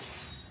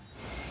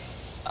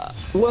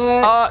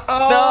 What? No!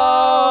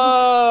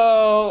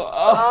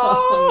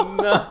 Oh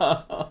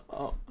no!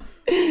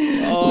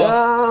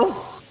 No!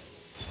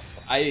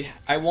 I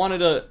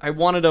wanted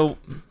a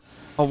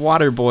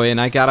water boy,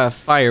 and I got a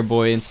fire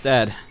boy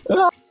instead.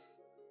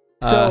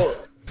 So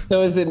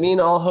does it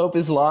mean all hope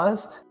is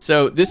lost?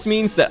 So this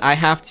means that I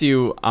have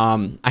to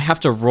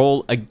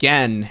roll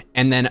again,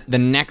 and then the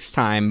next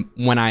time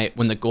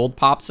when the gold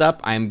pops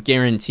up, I'm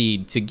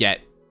guaranteed to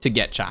get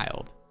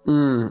Childe.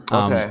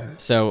 Okay.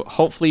 So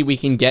hopefully we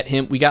can get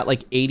him. We got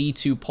like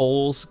 82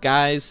 polls,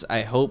 guys.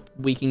 I hope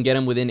we can get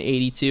him within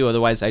 82.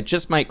 Otherwise, I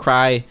just might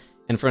cry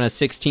in front of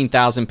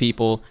 16,000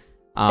 people.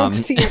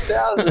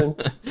 16,000.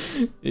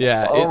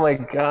 Yeah. Oh my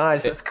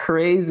gosh, that's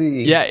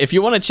crazy. Yeah, if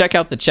you want to check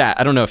out the chat,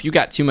 I don't know if you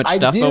got too much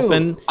stuff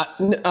open.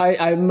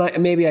 I might,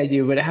 maybe I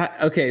do, but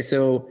okay,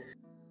 so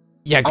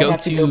yeah, go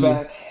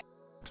to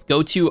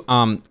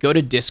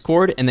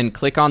Discord and then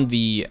click on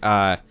the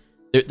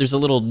there's a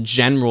little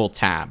general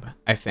tab,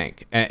 I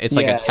think. It's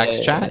like a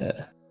text chat.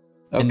 Okay.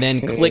 And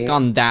then click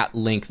on that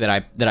link that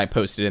I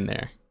posted in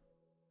there.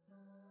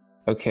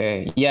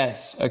 Okay.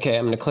 Yes. Okay,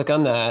 I'm going to click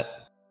on that.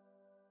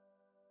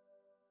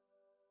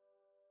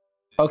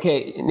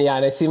 Okay, yeah,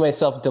 and I see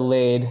myself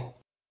delayed.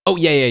 Oh,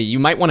 yeah, you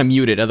might want to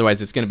mute it,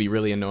 otherwise it's going to be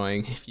really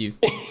annoying if you...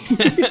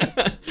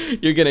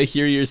 You're going to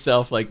hear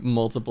yourself, like,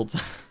 multiple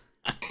times.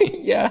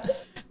 Yeah.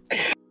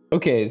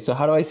 Okay, so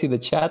how do I see the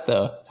chat,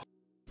 though?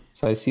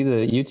 So I see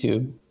the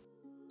YouTube.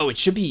 Oh, it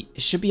should be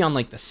on,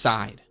 like, the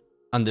side.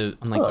 On the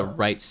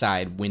right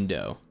side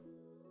window.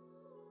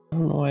 I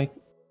don't know why...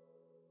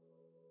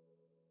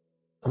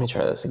 Let me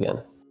try this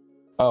again.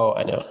 Oh,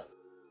 I know.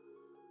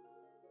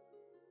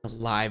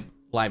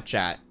 Live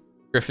chat.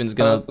 Griffin's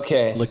gonna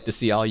look to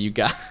see all you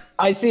got.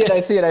 I see it.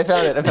 I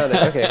found it.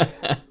 Okay.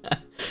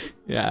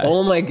 Yeah.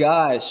 Oh my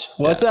gosh.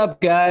 What's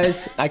up,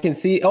 guys? I can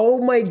see.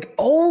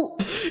 What?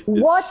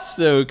 It's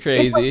so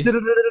crazy.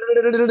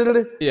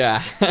 Like...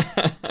 Yeah.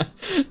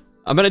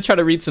 I'm gonna try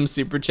to read some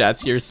super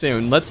chats here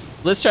soon. Let's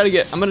try to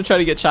get. I'm gonna try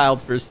to get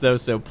Childe first though.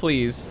 So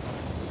please,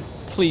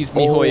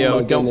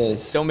 MiHoYo,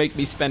 don't make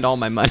me spend all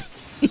my money.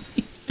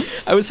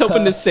 I was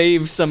hoping to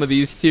save some of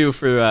these too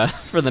for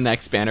the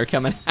next banner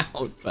coming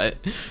out, but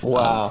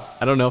wow,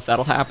 I don't know if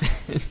that'll happen.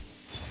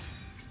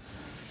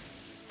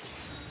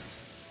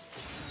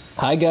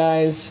 Hi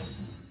guys.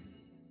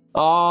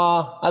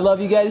 Aw, I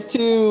love you guys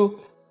too.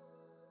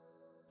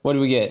 What do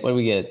we get?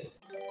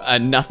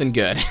 Nothing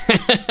good.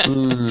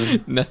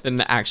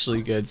 Nothing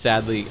actually good,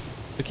 sadly.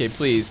 Okay,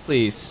 please,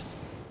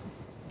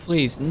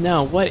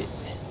 no. What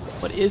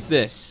is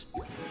this?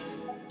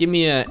 Give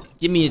me a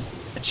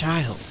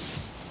child.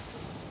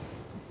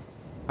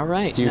 All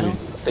right, dude. no.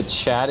 The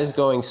chat is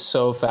going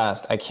so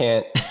fast. I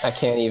can't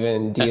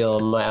even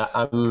deal.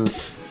 I'm.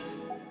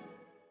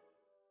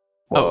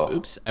 Whoa. Oh,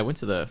 oops! I went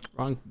to the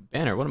wrong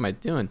banner. What am I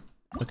doing?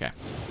 Okay.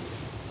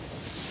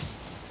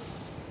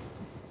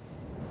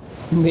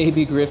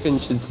 Maybe Griffin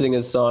should sing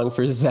a song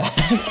for Zach.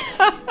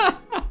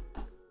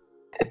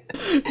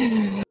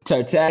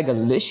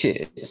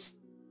 Tartagalicious.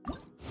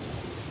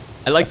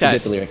 I like that.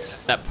 Forget the lyrics.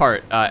 That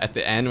part at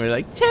the end where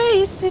like,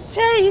 taste it,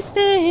 taste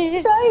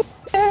it.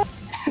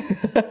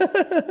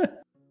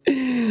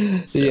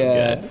 So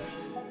yeah. Good.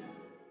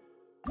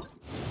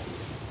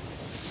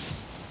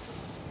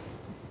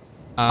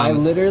 I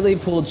literally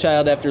pulled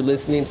Childe after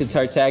listening to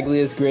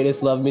Tartaglia's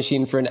Greatest Love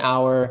Machine for an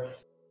hour.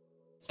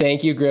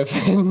 Thank you,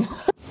 Griffin.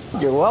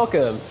 You're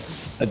welcome.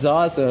 That's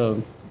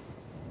awesome.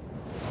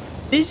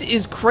 This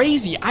is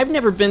crazy. I've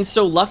never been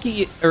so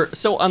lucky or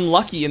so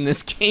unlucky in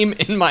this game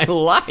in my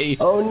life.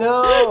 Oh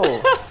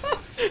no!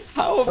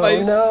 How have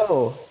I?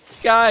 No!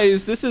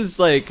 Guys, this is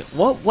like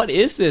what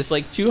is this?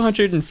 Like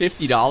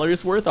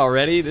 $250 worth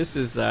already? This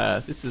is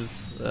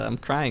I'm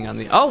crying on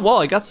the. Oh well,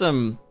 I got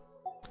some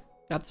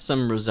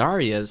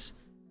Rosarias.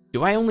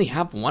 Do I only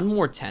have one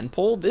more 10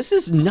 pole? This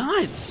is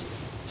nuts.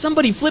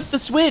 Somebody flip the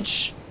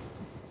switch.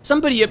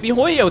 Somebody at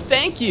Mihoyo,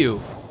 thank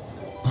you.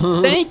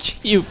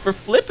 Thank you for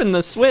flipping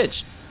the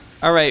switch.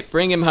 All right,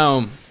 bring him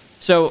home.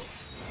 So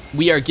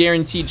we are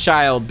guaranteed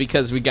Childe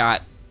because we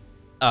got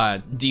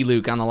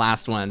D-Luke on the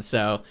last one.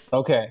 So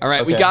okay. All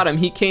right, okay. we got him.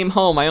 He came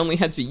home. I only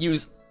had to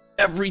use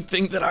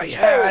everything that I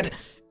had.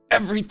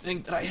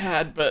 Everything that I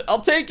had, but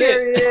I'll take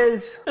there it. There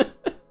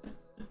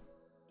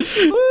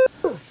he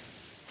is.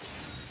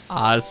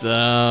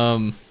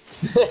 Awesome.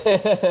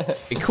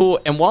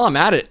 Cool. And while I'm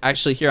at it,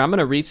 actually, here, I'm going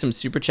to read some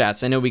super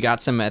chats. I know we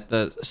got some at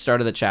the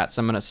start of the chat,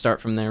 so I'm going to start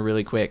from there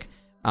really quick.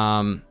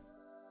 Let's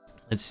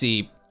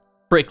see.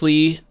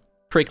 Prickly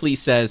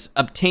says,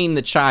 obtain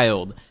the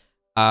child.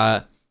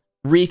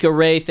 Rika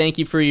Ray, thank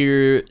you for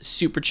your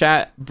super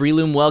chat.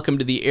 Breloom, welcome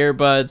to the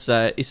Airbuds.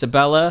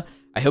 Isabella,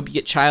 I hope you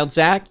get Childe,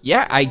 Zach.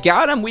 Yeah, I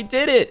got him. We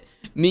did it.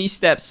 Me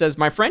Steps says,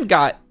 my friend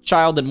got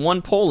Childe in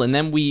one poll, and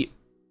then we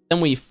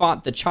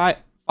fought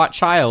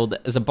Childe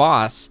as a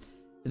boss.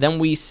 Then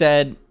we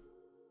said,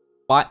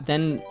 what?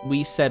 Then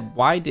we said,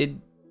 why did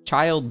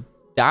Childe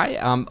die?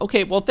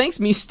 Okay, well, thanks,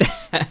 Me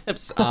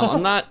Steps.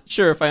 I'm not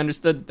sure if I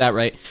understood that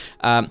right.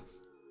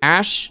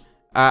 Ash,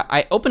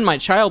 I opened my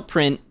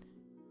print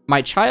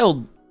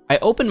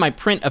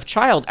of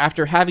Childe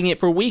after having it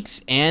for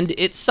weeks, and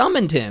it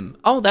summoned him.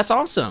 Oh, that's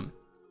awesome.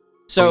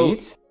 So.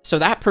 Sweet.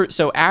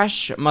 So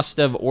Ash must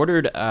have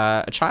ordered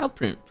a Childe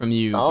print from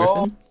you,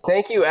 Griffin.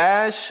 Thank you,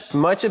 Ash.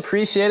 Much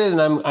appreciated,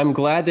 and I'm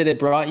glad that it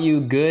brought you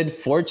good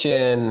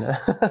fortune.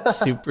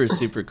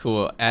 Super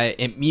cool.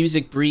 And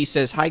Music Bree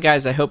says, "Hi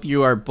guys, I hope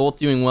you are both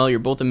doing well. You're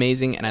both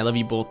amazing, and I love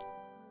you both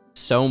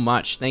so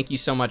much. Thank you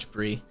so much,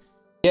 Bree."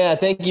 Yeah,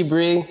 thank you,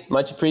 Bree.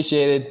 Much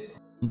appreciated.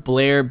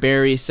 Blair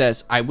Berry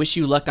says, "I wish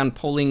you luck on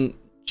polling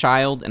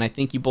Childe, and I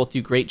think you both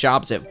do great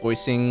jobs at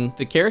voicing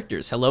the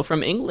characters. Hello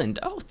from England."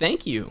 Oh,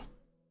 thank you.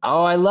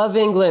 Oh, I love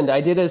England.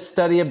 I did a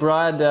study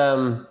abroad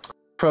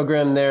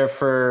program there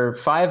for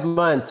 5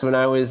 months when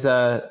I was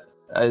a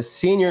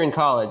senior in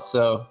college.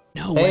 So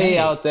no hey way.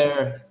 Out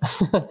there.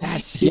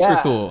 That's super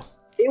cool.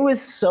 It was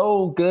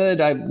so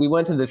good. We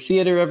went to the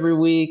theater every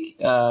week.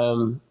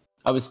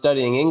 I was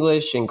studying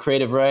English and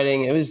creative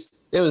writing. It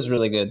was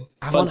really good.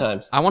 Fun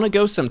times. I want to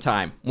go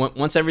sometime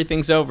once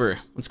everything's over.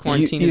 Once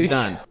quarantine is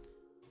done.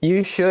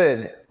 You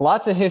should.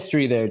 Lots of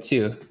history there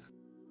too.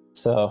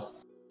 So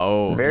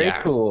it's very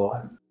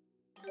cool.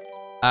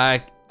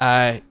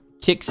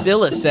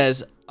 Kixilla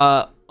says,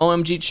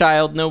 OMG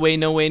Childe, no way,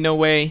 no way, no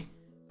way.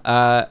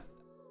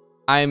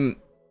 I'm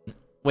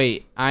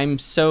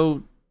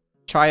so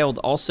Childe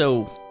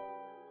also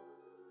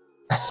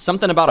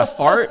something about a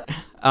fart.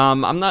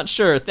 I'm not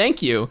sure.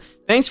 Thank you.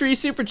 Thanks for your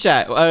super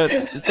chat.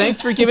 Thanks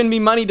for giving me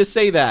money to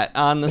say that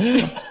on the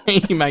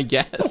stream, I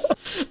guess.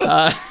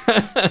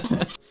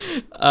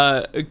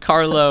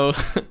 Carlo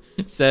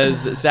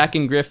says, Zach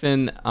and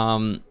Griffin,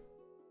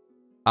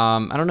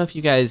 I don't know if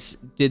you guys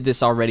did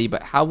this already,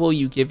 but how will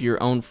you give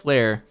your own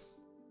flair?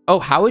 Oh,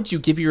 how would you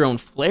give your own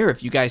flair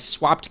if you guys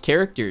swapped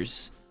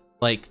characters?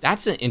 Like,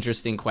 that's an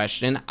interesting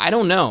question. I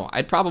don't know.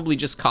 I'd probably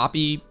just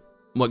copy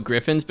what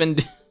Griffin's been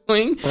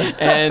doing,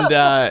 and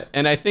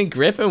I think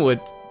Griffin,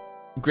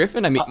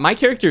 I mean, my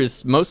character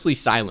is mostly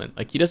silent.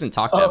 Like, he doesn't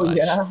talk that much.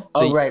 Yeah?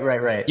 So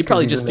right. You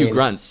probably just do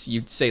grunts.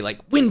 You'd say,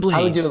 like, Windblade.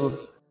 I would do,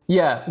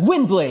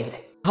 Windblade.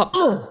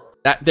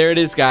 There it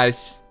is,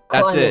 guys.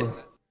 That's Climbing. it.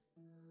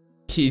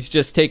 He's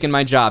just taking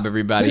my job,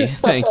 everybody.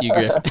 Thank you,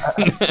 Griffin.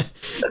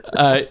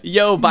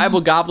 Yo, Bible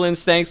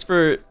Goblins, thanks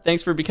for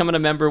becoming a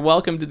member.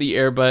 Welcome to the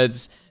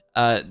Airbuds.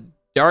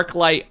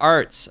 Darklight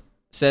Arts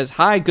says,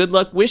 hi, good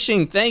luck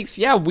wishing. Thanks.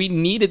 Yeah, we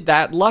needed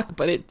that luck,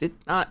 but it did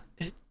not.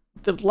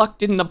 The luck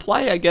didn't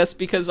apply, I guess,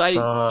 because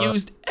I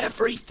used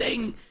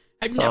everything.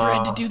 I've never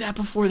had to do that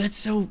before. That's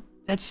so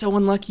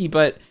unlucky,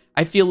 but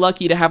I feel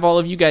lucky to have all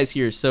of you guys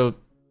here. So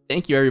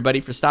thank you everybody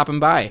for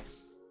stopping by.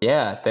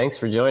 Yeah, thanks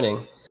for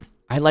joining.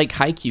 I like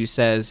Haikyuu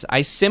says,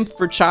 I simped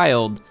for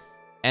Childe,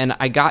 and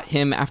I got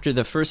him after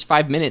the first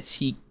 5 minutes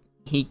he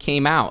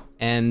came out.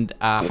 And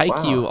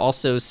Haikyuu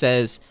also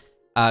says,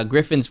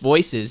 Griffin's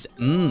voice is,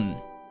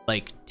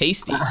 like,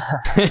 tasty.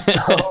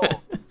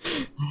 Oh.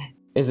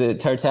 Is it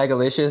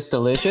Tartagalicious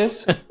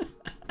delicious?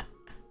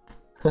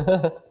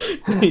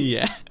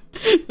 Yeah.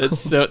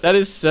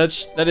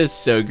 That is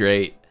so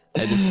great.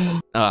 I just,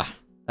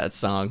 that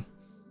song.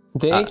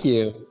 Thank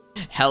you.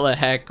 Hella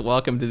heck,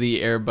 welcome to the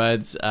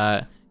Airbuds.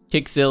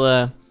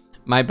 Kickzilla,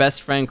 my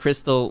best friend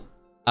Crystal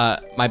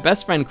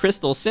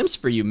simps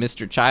for you,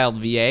 Mr. Childe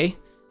VA.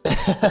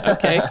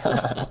 Okay,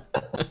 cool.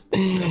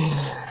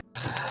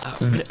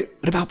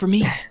 What about for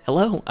me?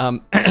 Hello.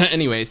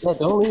 Anyways. Yeah,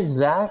 don't leave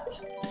Zach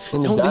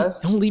in the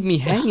dust. Don't leave me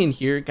hanging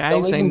here,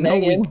 guys. I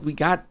know we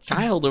got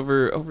Childe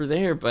over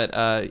there,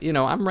 but you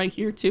know, I'm right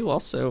here too.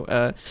 Also,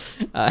 a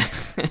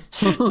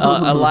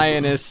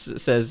lioness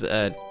says,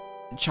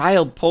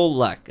 Childe pull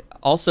luck.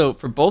 Also,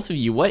 for both of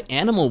you, what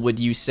animal would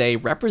you say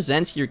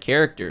represents your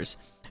characters?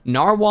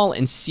 Narwhal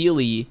and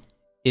Sealy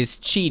is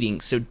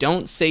cheating, so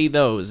don't say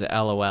those.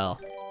 LOL.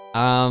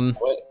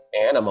 What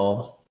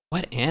animal?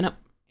 What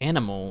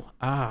animal?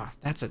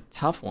 That's a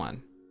tough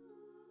one.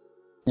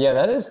 Yeah,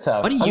 that is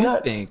tough. What do you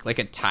think? Like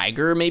a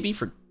tiger, maybe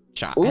for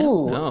Childe? I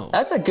don't know.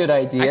 That's a good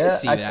idea. I can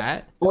see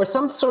that. Or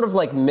some sort of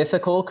like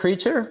mythical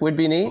creature would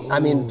be neat. Ooh.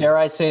 I mean, dare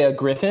I say a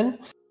griffin?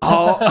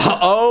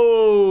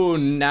 Oh,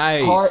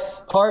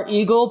 nice. Part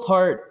eagle,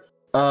 part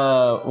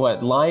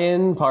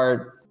lion,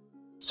 part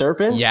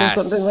serpent, or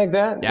something like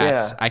that.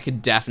 Yes, yeah. I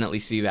could definitely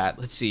see that.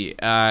 Let's see.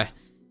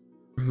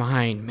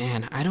 Mine,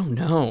 man, I don't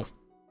know.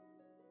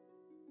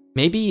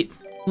 Maybe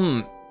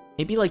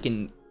like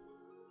an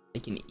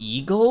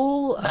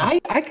eagle. I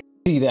could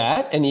see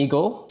that, an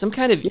eagle. Some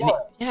kind of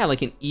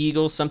like an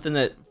eagle, something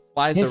that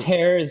flies. His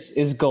hair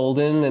is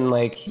golden and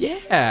like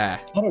I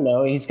don't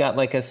know. He's got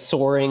like a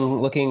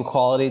soaring looking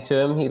quality to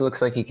him. He looks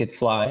like he could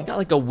fly. He's got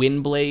like a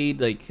wind blade,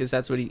 like because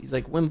that's what he's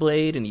like, wind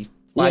blade, and he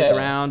flies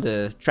around,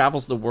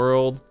 travels the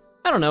world.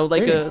 I don't know,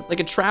 like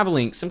a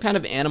traveling, some kind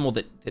of animal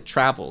that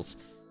travels.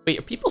 Wait,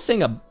 are people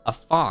saying a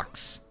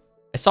fox?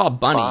 I saw a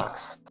bunny.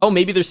 Fox. Oh,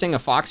 maybe they're saying a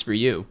fox for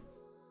you.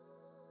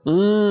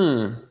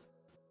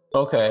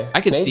 Okay.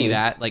 I could see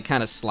that, like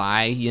kind of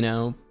sly, you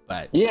know,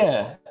 but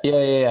yeah.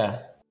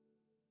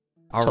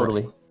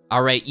 Totally.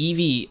 All right,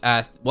 Evie,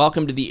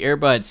 welcome to the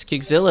Airbuds.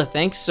 Kickzilla,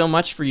 thanks so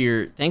much for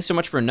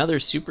another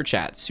super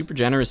chat. Super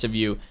generous of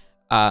you.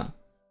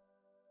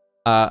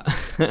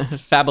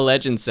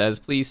 Fabalegend says,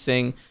 please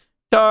sing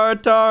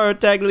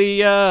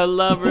Tartaglia,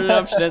 lover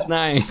of Shadow's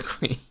Nine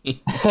Queen.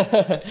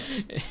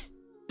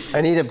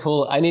 I need to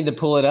pull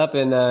it up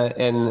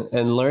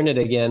and learn it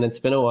again. It's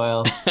been a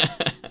while.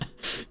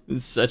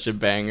 It's such a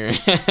banger.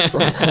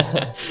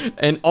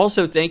 And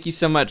also, thank you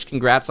so much.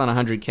 Congrats on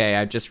 100K.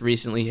 I've just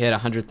recently hit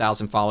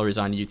 100,000 followers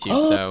on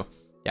YouTube. So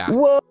yeah,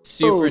 whoa,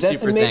 super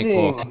amazing.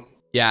 thankful.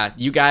 Yeah,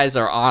 you guys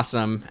are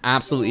awesome.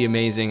 Absolutely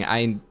amazing.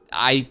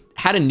 I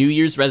had a New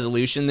Year's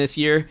resolution this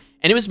year,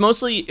 and it was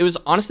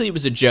honestly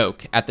a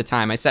joke at the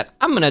time. I said,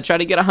 I'm gonna try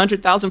to get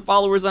 100,000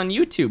 followers on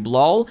YouTube,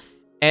 lol.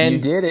 And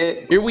you did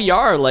it. Here we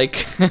are,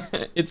 like,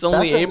 it's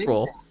only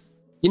April.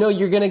 You know,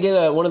 you're gonna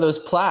get one of those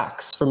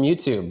plaques from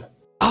YouTube.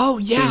 Oh,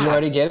 yeah. Did you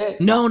already get it?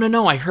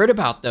 No. I heard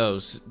about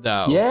those,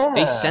 though. Yeah.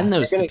 They send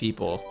those to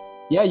people.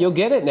 Yeah, you'll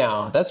get it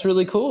now. That's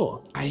really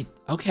cool.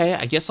 Okay,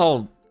 I guess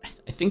I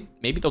think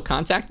maybe they'll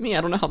contact me.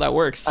 I don't know how that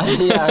works.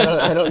 Yeah,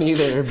 I don't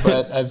either,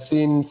 but I've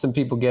seen some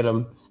people get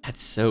them.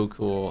 That's so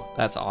cool.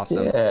 That's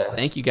awesome. Yeah.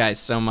 Thank you guys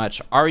so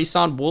much.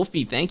 Ari-san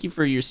Wolfie, thank you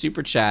for your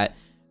super chat.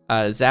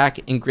 Zach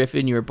and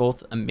Griffin, you are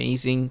both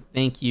amazing.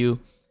 Thank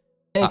you.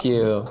 Thank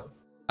you.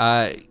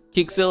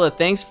 Kickzilla,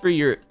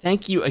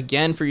 thank you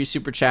again for your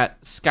super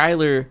chat.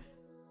 Skylar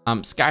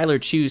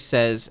Chu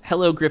says,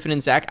 hello Griffin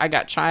and Zach, I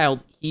got Childe.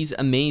 He's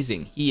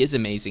amazing. He is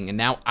amazing, and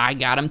now I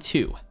got him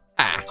too.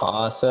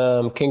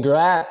 Awesome.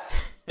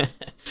 Congrats.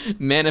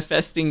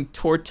 Manifesting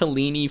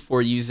tortellini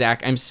for you,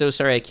 Zach. I'm so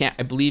sorry,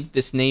 I believe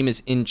this name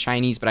is in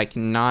Chinese, but I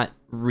cannot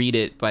read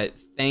it. But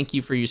thank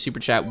you for your super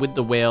chat with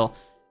the whale.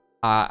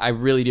 I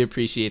really do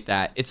appreciate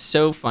that. It's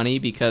so funny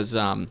because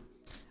I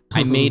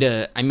made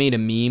a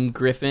meme,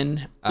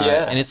 Griffin,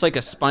 and it's like a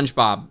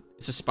SpongeBob.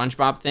 It's a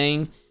SpongeBob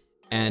thing,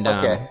 and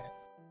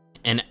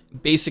and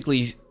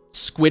basically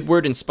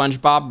Squidward and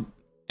SpongeBob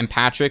and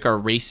Patrick are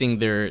racing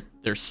their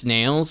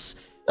snails.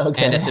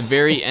 Okay. And at the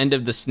very end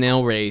of the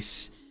snail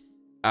race,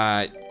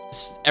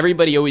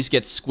 everybody always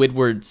gets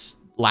Squidward's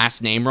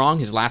last name wrong.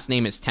 His last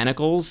name is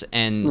Tentacles,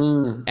 and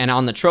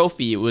on the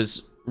trophy it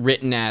was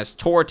written as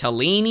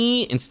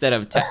tortellini instead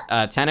of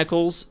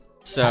tentacles.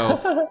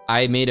 So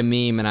I made a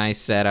meme and I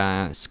said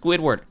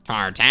Squidward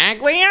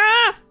Tartaglia,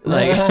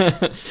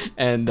 like,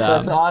 and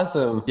that's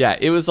awesome. Yeah,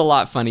 it was a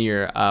lot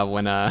funnier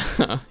when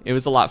it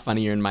was a lot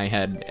funnier in my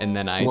head, and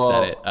then I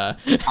said it.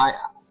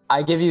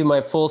 I give you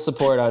my full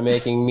support on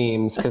making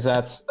memes because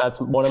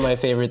that's one of my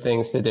favorite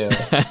things to do.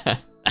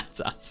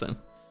 That's awesome.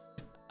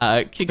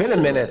 It's been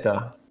a minute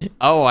though.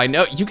 Oh, I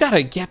know. You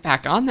gotta get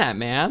back on that,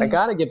 man. I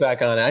gotta get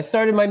back on it. I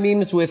started my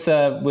memes with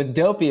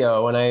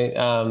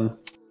Doppio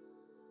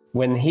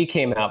when he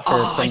came out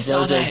from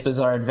JoJo's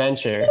Bizarre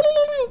Adventure.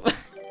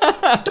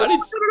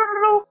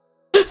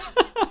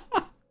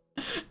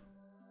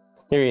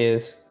 Here he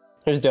is.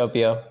 Here's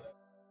Doppio.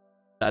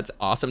 That's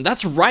awesome.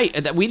 That's right.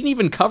 We didn't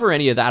even cover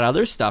any of that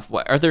other stuff.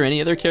 Are there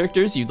any other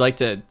characters you'd like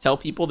to tell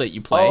people that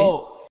you play?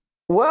 Oh,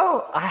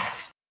 well,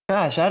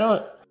 gosh, I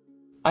don't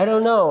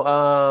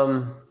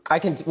know. I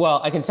can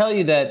tell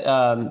you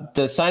that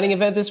the signing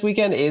event this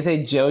weekend is a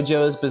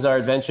JoJo's Bizarre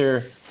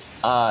Adventure.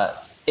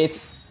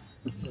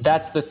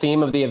 That's the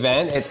theme of the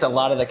event. It's a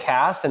lot of the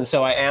cast, and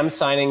so I am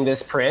signing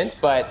this print,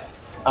 but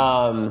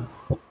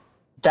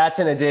that's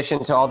in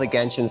addition to all the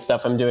Genshin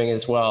stuff I'm doing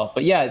as well.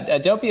 But yeah,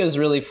 Doppio is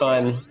really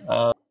fun.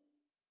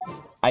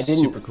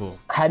 Super cool.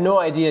 Had no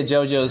idea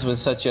JoJo's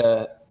was such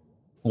a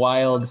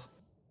wild,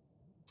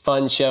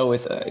 fun show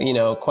with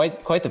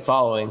quite the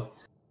following.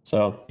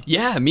 So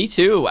yeah, me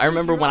too. I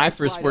remember when I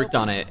first worked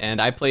on it,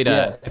 and I played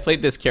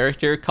this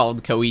character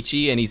called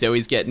Koichi, and he's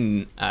always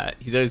kind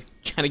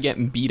of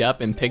getting beat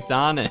up and picked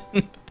on, and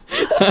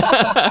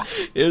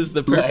it was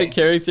the perfect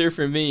character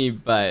for me.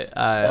 But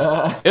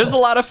it was a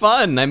lot of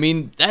fun. I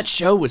mean, that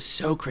show was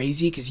so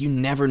crazy because you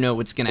never know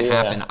what's gonna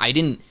happen. I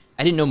didn't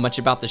know much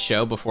about the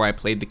show before I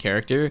played the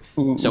character,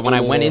 so when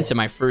I went into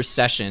my first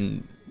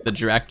session, the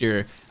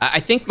director, I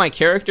think my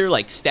character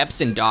like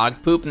steps in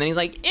dog poop, and then he's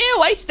like, "Ew,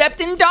 I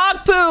stepped in dog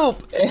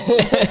poop,"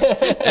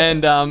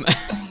 and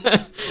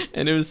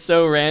and it was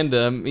so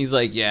random. He's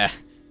like, "Yeah,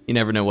 you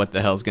never know what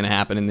the hell's gonna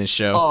happen in this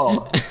show."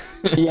 Oh,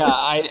 yeah,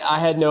 I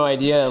had no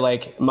idea.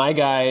 Like, my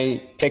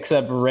guy picks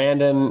up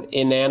random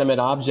inanimate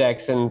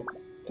objects and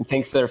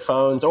thinks they're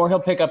phones, or he'll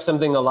pick up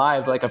something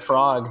alive like a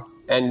frog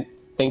and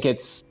think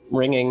it's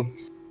ringing.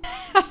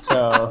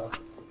 So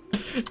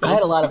I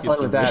had a lot of fun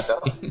with that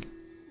though.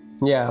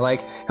 Yeah, like,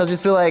 he'll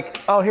just be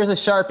like, "Oh, here's a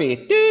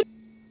Sharpie. Dude,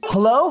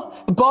 hello?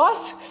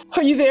 Boss?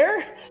 Are you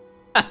there?"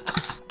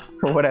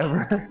 Or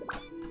whatever.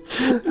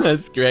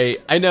 That's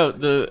great. I know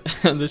the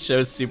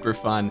show's super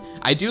fun.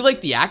 I do like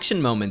the action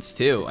moments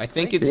too. I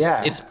think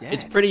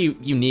it's pretty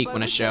unique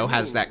when a show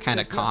has that kind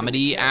of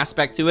comedy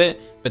aspect to it,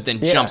 but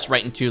then jumps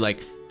right into like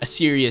a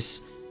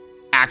serious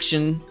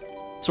action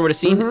sort of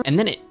scene,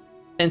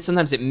 and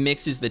sometimes it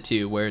mixes the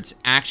two where it's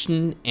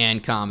action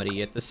and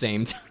comedy at the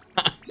same time.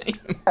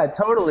 Yeah,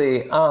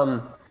 totally.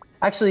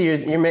 Actually,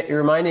 you're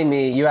reminding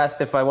me. You asked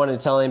if I wanted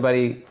to tell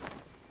anybody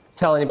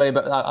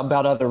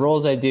about other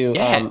roles I do.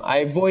 Yeah.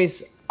 I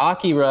voice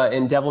Akira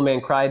in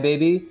Devilman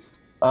Crybaby,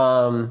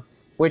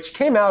 which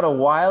came out a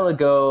while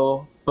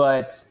ago,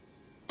 but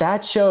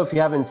that show, if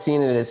you haven't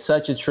seen it, is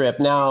such a trip.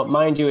 Now,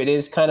 mind you, it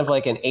is kind of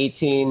like an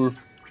 18+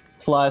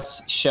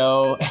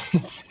 show.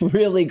 It's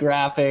really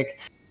graphic.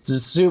 It's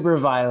super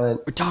violent.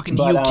 We're talking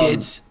to you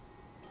kids.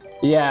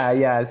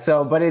 Yeah.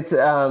 So, but it's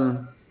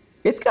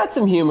got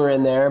some humor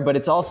in there, but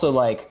it's also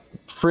like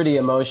pretty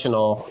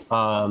emotional.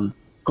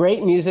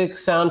 Great music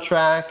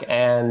soundtrack,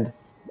 and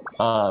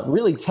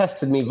really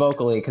tested me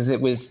vocally because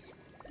it was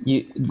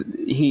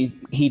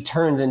he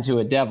turns into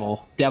a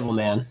devil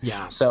man.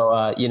 Yeah.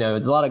 So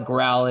it's a lot of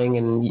growling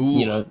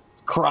and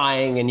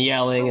crying and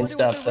yelling and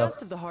stuff. So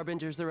rest of the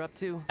harbingers are up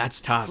to.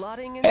 That's tough.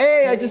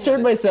 Hey, I just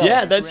heard myself.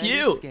 Yeah, that's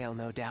you. Scale,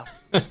 no doubt.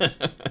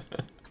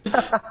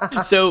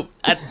 So,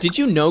 did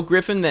you know,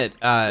 Griffin,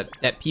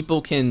 that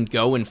people can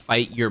go and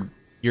fight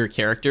your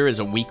character as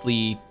a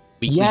weekly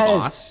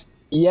boss?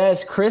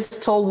 Yes, Chris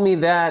told me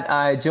that.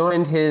 I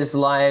joined his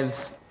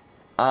live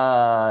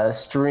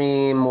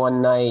stream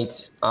one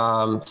night,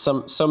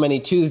 so many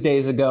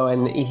Tuesdays ago,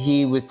 and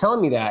he was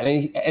telling me that,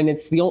 and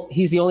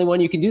he's the only one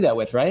you can do that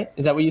with, right?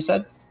 Is that what you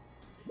said?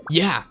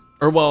 Yeah.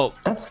 Or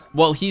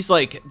he's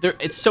like,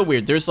 it's so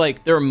weird.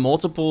 There are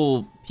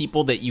multiple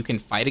people that you can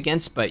fight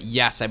against, but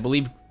yes, I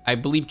believe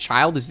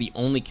Childe is the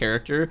only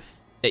character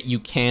that you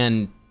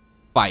can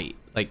fight,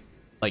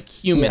 like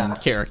human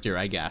character,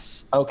 I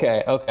guess.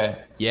 Okay.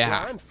 Yeah.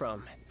 Where I'm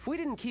from, if we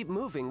didn't keep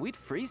moving, we'd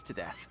freeze to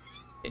death.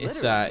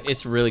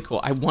 It's really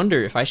cool. I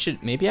wonder if I should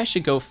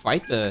go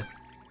fight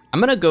I'm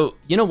gonna go.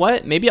 You know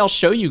what? Maybe I'll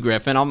show you,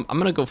 Griffin. I'm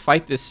gonna go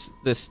fight this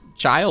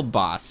Childe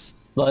boss.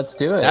 Let's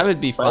do it. That would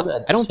be fun.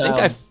 I don't think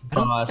I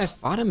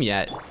fought him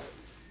yet.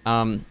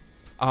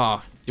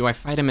 Do I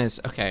fight him as...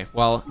 Okay,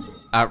 well,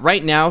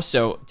 right now,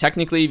 so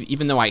technically,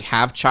 even though I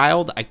have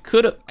Childe, I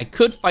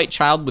could fight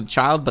Childe with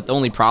Childe, but the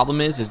only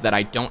problem is that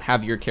I don't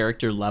have your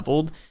character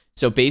leveled.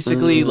 So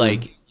basically,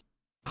 like...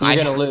 You're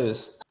gonna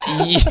lose.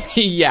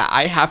 Yeah,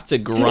 I have to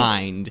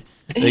grind.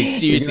 Like,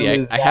 seriously,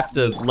 I have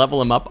to level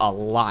him up a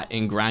lot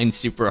and grind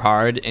super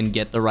hard and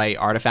get the right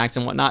artifacts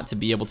and whatnot to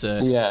be able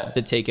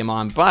to take him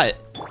on. But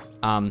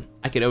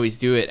I could always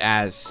do it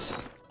as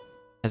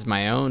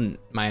my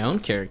own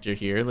character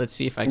here. Let's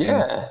see if I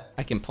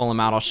can pull him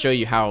out. I'll show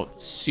you how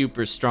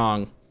super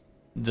strong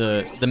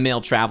the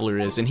male traveler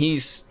is, and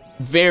he's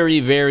very,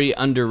 very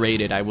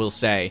underrated, I will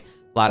say.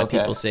 A lot of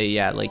people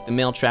say, like the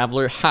male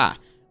traveler,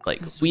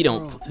 like we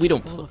don't.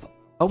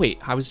 Oh wait,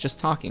 I was just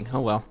talking. Oh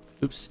well,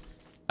 oops.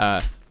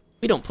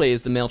 We don't play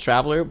as the male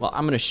traveler. Well,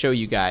 I'm gonna show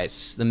you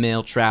guys the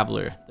male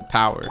traveler, the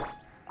power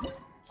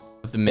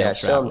of the male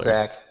traveler. Show him,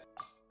 Zach.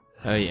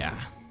 Oh yeah,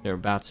 they're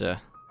about to.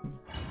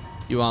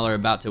 You all are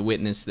about to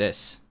witness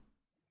this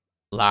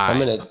live. I'm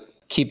gonna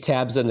keep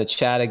tabs on the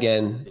chat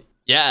again.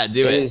 Yeah,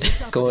 do it. It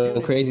is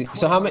going crazy.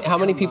 So how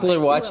many people are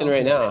watching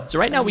right now? So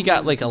right now we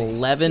got like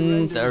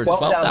 11 or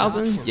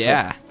 12,000.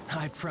 Yeah.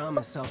 I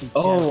promise I'll be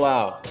Oh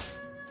wow,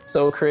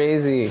 so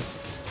crazy.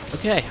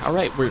 Okay. All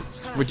right.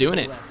 We're doing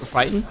it. We're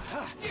fighting.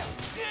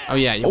 Oh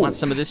yeah. You want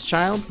some of this,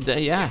 child?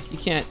 Yeah. You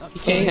can't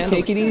handle.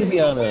 Take it easy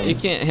on him. You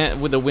can't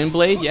with the wind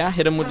blade. Yeah.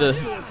 Hit him with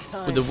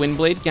the wind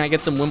blade. Can I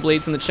get some wind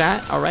blades in the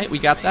chat? All right. We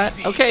got that.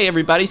 Okay,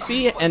 everybody.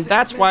 See, and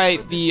that's why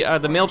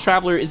the male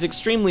traveler is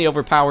extremely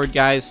overpowered,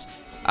 guys.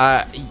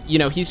 You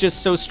know, he's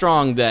just so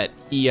strong that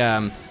he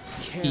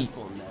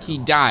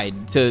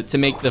died to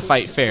make the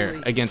fight fair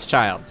against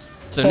Childe.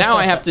 So now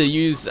I have to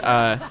use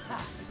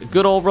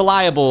good old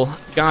reliable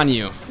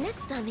Ganyu.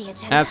 Next on the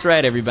agenda. That's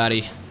right,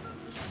 everybody.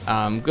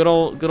 Good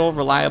old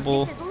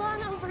reliable This is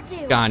long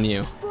overdue.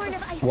 Ganyu. Born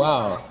of ice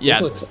Wow, and Yeah.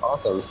 this looks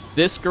awesome.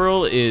 This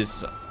girl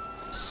is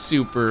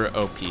super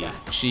OP.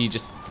 She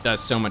just does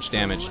so much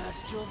damage.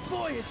 Celestial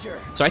Voyager.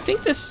 So I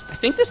think this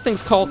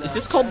thing's called, is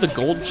this called the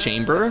Gold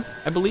Chamber,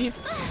 I believe?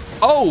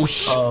 Oh,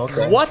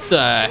 okay. What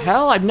the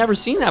hell? I've never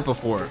seen that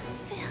before.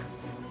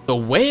 The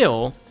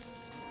whale?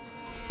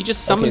 He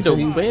just summoned so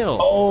a whale.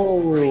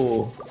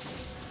 Oh,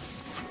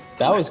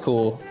 that was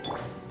cool.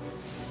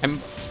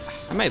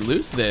 I might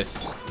lose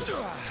this.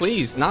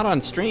 Please, not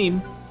on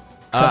stream.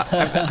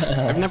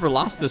 I've never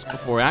lost this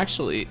before,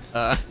 actually.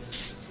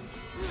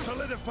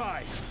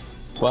 Solidify.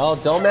 Well,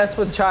 don't mess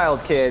with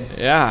Childe,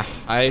 kids. Yeah,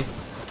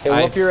 He'll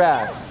whoop your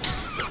ass.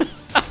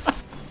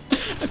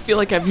 I feel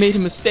like I've made a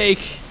mistake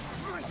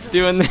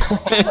doing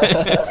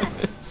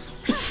this.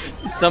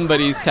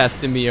 Somebody's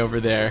testing me over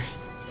there.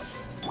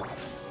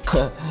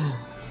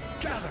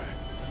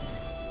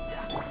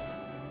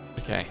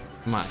 Okay,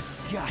 come on.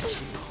 Got you.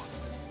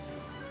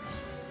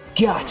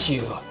 Got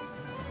you.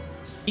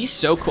 He's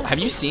so cool. Have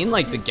you seen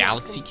like the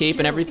galaxy cape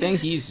and everything?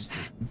 He's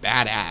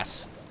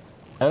badass.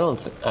 I don't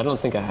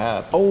think I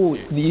have. Oh,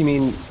 you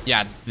mean?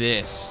 Yeah,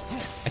 this.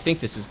 I think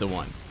this is the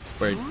one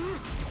where.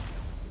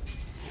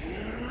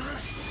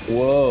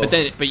 Whoa.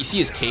 But you see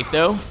his cape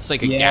though? It's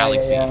like a Yeah,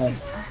 galaxy. yeah.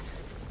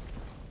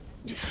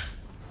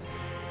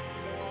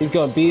 He's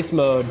going beast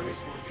mode.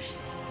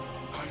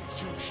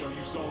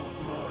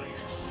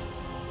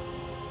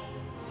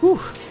 Whew.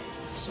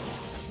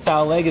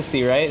 Foul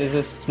Legacy, right? This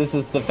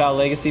is the Foul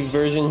Legacy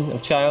version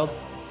of Childe?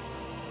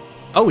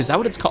 Oh, is that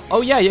what it's called?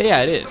 Oh yeah,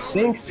 it is. I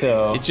think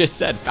so. It just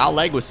said Foul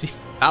Legacy.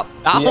 Foul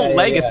Yeah, yeah,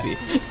 Legacy.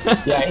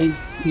 Yeah,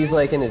 he's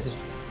like in his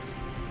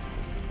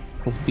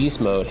beast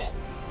mode.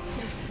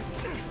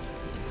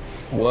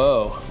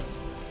 Whoa.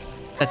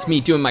 That's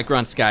me doing my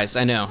grunts, guys.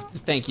 I know.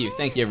 Thank you,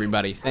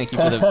 everybody. Thank you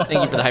for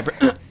the hyper.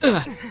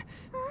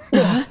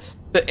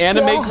 The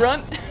anime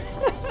grunt.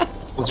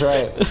 That's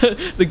right.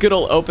 The good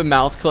old open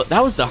mouth.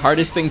 That was the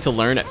hardest thing to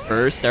learn at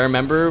first. I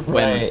remember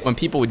Right. when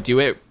people would do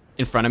it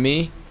in front of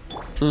me.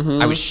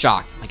 Mm-hmm. I was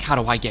shocked. Like,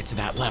 how do I get to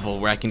that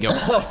level where I can go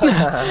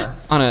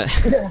on a?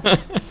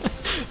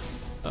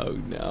 Oh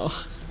no.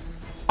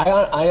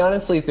 I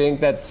honestly think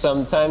that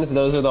sometimes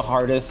those are the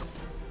hardest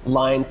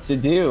lines to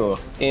do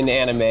in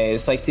anime.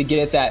 It's like to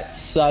get that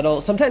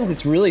subtle. Sometimes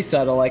it's really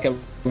subtle, like a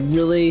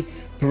really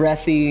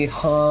breathy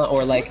huh,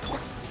 or like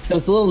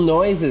those little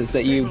noises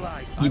that you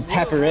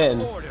pepper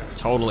in.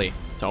 Totally.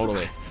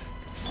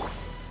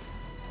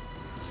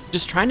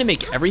 Just trying to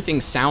make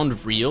everything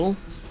sound real.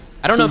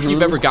 I don't know if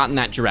you've ever gotten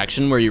that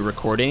direction where you're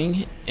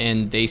recording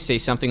and they say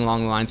something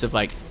along the lines of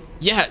like,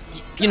 yeah,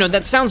 you know,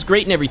 that sounds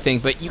great and everything,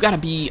 but you gotta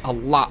be a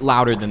lot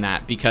louder than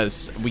that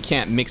because we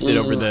can't mix it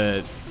over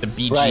the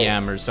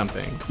BGM or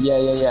something.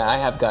 Yeah. I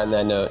have gotten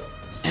that note.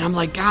 And I'm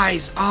like,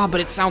 guys, but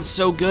it sounds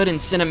so good and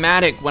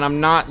cinematic when I'm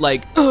not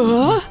like,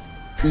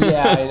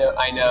 Yeah,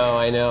 I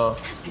know.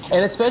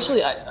 And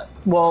especially,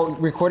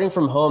 recording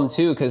from home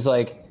too, because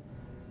like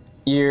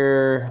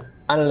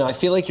I don't know, I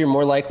feel like you're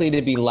more likely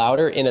to be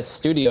louder in a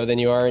studio than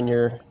you are in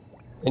your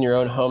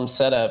own home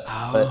setup.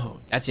 Oh,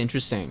 that's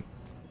interesting.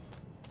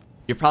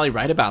 You're probably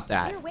right about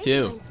that You're way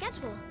too. behind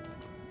schedule.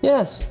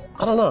 Yes,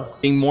 I don't know.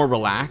 Being more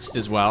relaxed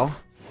as well.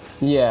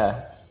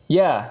 Yeah.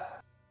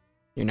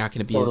 You're not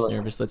gonna be Totally. as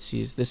nervous. Let's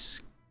see, is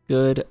this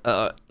good?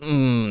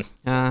 Okay.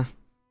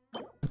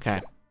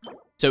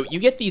 So you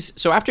get these.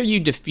 So after you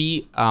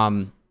defeat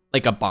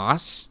like a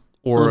boss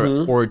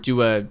or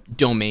do a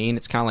domain,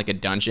 it's kind of like a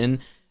dungeon.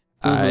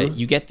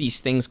 You get these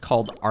things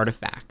called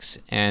artifacts,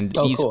 and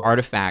these cool.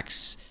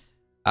 artifacts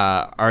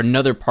are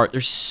another part.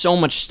 There's so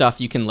much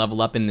stuff you can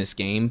level up in this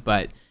game,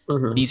 but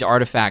these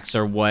artifacts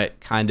are what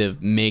kind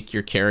of make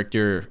your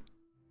character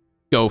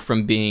go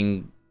from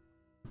being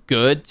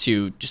good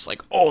to just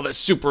like, oh, that's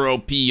super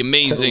OP,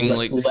 amazing, So,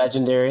 like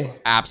legendary.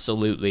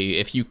 absolutely.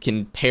 If you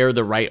can pair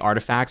the right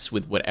artifacts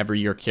with whatever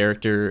your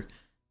character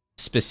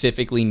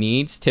specifically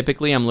needs.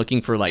 Typically, I'm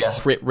looking for like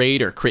crit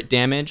rate or crit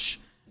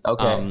damage.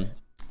 Okay.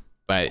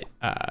 But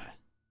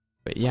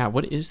But yeah,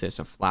 what is this?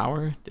 A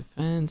flower?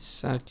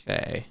 Defense?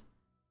 Okay.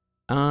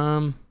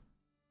 What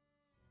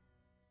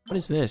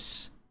is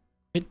this?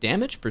 Hit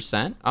damage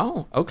percent?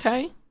 Oh,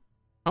 okay.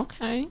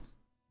 Okay.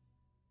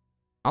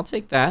 I'll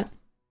take that.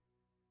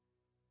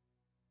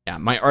 Yeah,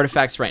 my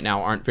artifacts right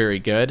now aren't very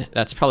good.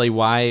 That's probably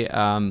why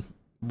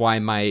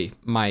my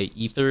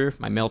Aether,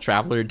 my male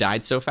traveler,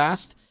 died so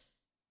fast.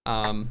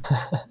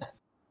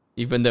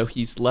 Even though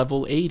he's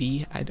level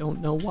 80, I don't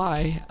know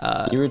why.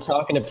 You were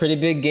talking a pretty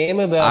big game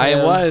about I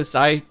him. was.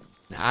 I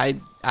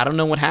don't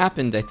know what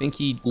happened. I think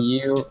he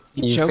You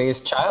choked.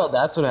 faced Childe.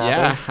 That's what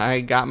happened. Yeah,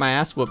 I got my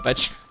ass whooped by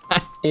Childe.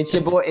 It's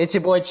your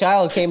boy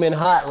Childe came in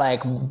hot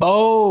like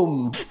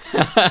boom.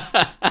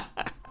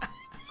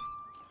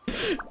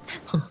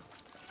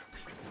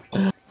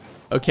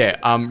 Okay,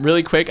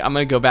 really quick, I'm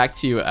gonna go back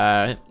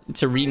to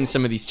reading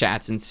some of these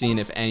chats and seeing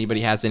if anybody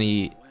has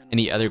any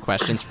other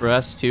questions for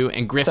us too.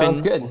 And Griffin,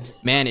 Sounds good.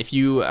 man, if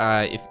you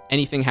if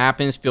anything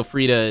happens, feel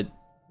free to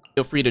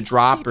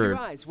drop or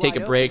take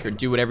a break or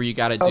do whatever you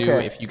gotta do.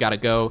 Okay. If you gotta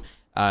go,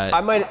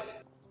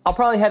 I'll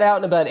probably head out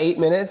in about 8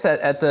 minutes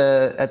at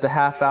the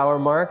half-hour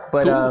mark.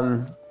 But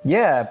Cool.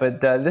 yeah,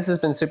 but this has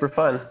been super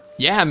fun.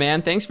 yeah,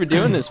 man, thanks for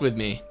doing this with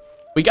me.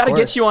 We got to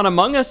get you on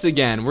Among Us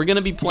again. We're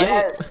gonna be playing.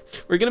 Yes.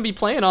 We're gonna be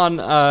playing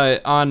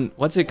on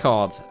what's it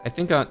called? I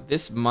think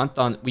this month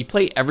we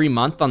play every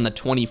month on the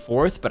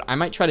 24th. But I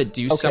might try to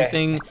do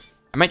something.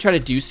 I might try to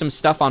do some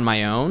stuff on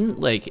my own,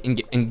 like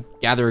and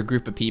gather a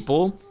group of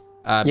people.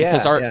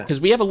 Because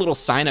we have a little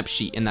sign up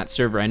sheet in that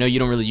server. I know you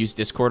don't really use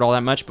Discord all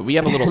that much, but we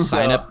have a little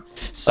sign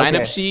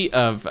up sheet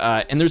of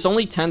and there's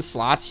only 10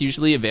 slots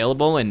usually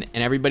available, and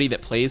everybody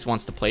that plays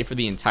wants to play for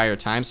the entire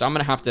time. So I'm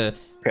gonna have to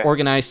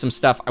organize some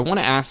stuff. I want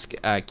to ask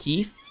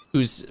Keith,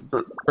 who's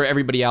for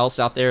everybody else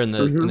out there in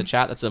the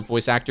chat, that's a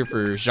voice actor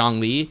for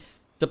Zhongli,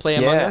 to play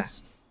Among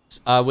Us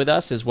with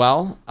us as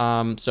well.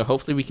 So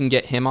hopefully we can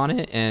get him on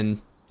it and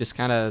just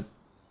kind of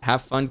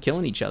have fun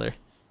killing each other.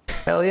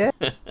 Hell yeah.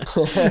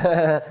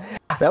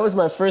 That was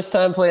my first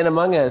time playing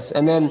Among Us.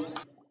 And then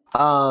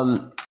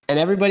and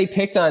everybody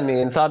picked on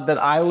me and thought that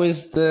I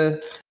was the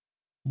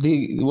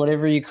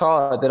whatever you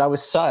call it, that I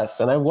was sus,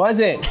 and I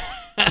wasn't.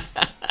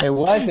 I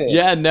wasn't.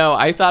 Yeah, no,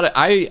 I thought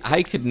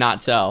I could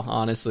not tell,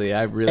 honestly.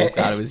 I really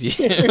thought it was you.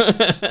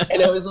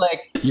 And I was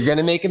like, you're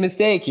gonna make a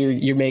mistake.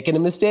 You're making a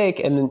mistake.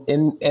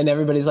 And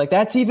everybody's like,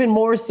 that's even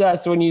more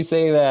sus when you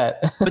say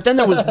that. But then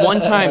there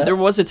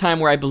was a time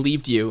where I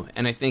believed you,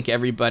 and I think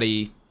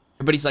everybody's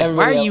like,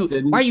 why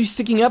are you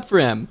sticking up for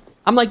him?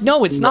 I'm like,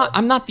 no, it's not.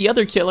 I'm not the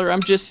other killer.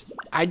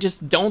 I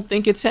just don't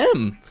think it's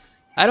him.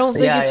 I don't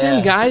think it's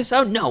him, guys.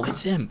 Oh no,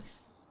 it's him.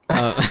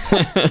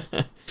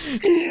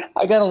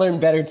 I gotta learn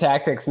better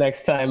tactics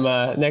next time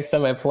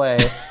I play.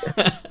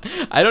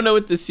 I don't know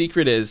what the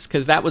secret is,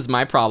 because that was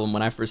my problem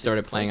when I first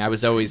started playing. I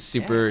was always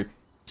super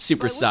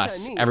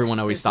sus. Everyone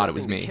always thought it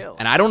was me,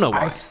 and I don't know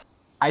why.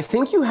 I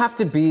think you have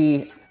to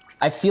be.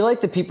 I feel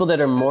like the people that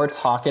are more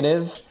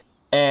talkative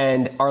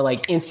and are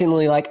like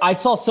instantly like, I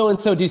saw so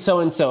and so do so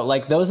and so.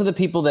 Like those are the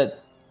people that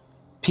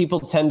people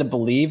tend to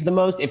believe the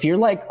most. If you're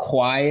like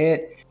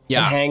quiet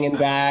and hanging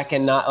back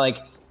and not like.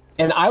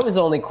 And I was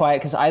only quiet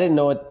because I didn't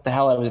know what the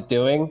hell I was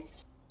doing,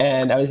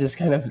 and I was just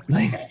kind of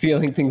like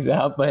feeling things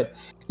out. But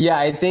yeah,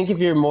 I think if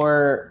you're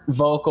more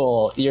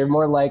vocal, you're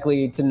more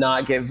likely to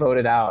not get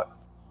voted out.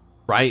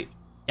 Right.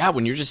 Yeah,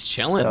 when you're just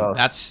chilling,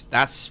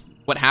 that's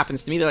what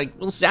happens to me. They're like,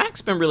 well,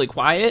 Zach's been really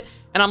quiet,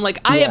 and I'm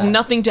like, I have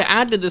nothing to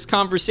add to this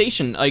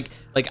conversation. Like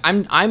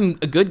I'm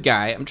a good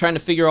guy. I'm trying to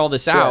figure all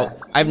this out.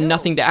 I have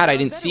nothing to add. I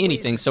didn't see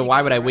anything, so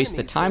why would I waste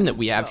the time that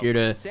we have here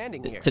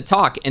to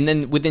talk? And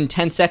then within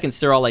 10 seconds,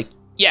 they're all like,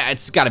 yeah,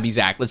 it's got to be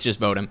Zach. Let's just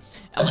vote him.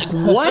 I'm like,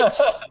 what?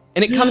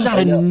 And it comes out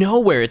of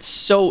nowhere. It's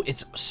so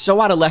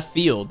out of left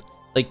field.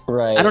 Like,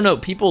 I don't know.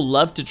 People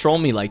love to troll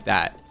me like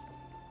that.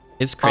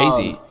 It's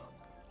crazy.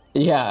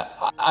 Yeah,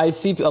 I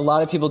see a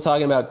lot of people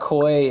talking about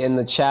Koi in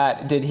the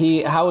chat.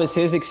 How was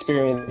his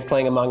experience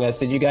playing Among Us?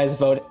 Did you guys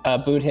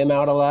boot him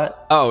out a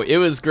lot? Oh, it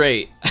was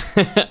great.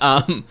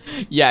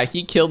 Yeah,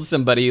 he killed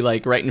somebody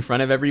like right in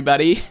front of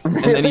everybody,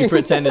 and then he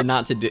pretended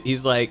not to do.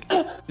 He's like,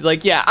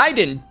 yeah, I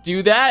didn't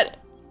do that.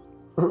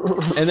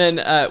 And then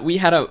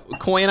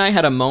Koi and I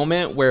had a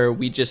moment where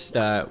we just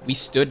we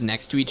stood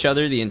next to each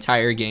other the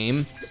entire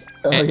game,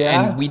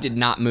 and we did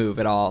not move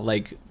at all.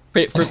 Like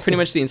for pretty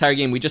much the entire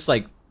game, we just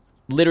like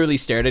literally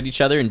stared at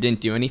each other and didn't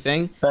do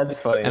anything. That's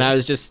funny. And I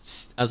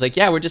was like,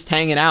 yeah, we're just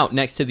hanging out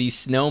next to these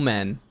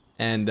snowmen,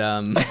 and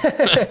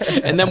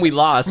and then we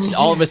lost.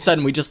 All of a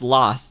sudden, we just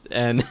lost.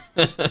 And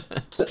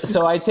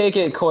so I take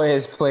it Koi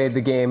has played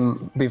the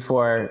game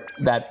before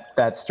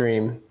that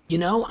stream. You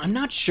know, I'm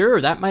not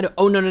sure. That might have...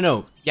 Oh,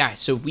 no. Yeah,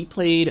 so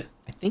I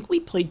think we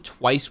played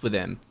twice with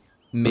him,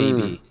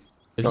 maybe.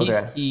 So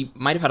he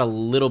might have had a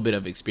little bit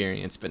of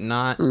experience, but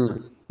not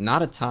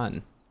a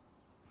ton.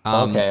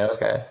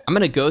 Okay. I'm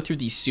going to go through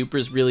these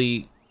supers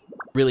really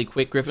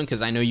quick, Griffin,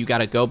 because I know you got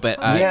to go, but...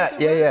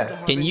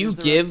 yeah. Can you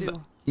give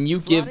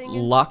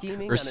luck,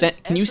 or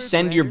can you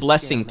send your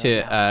blessing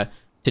to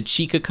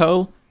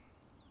Chikako?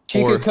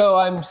 Chikako,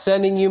 I'm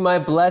sending you my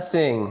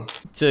blessing.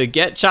 To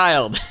get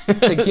child.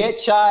 To get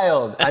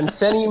child. I'm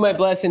sending you my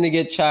blessing to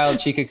get child,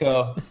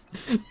 Chikako.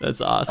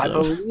 That's I awesome.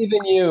 believe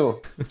in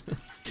you.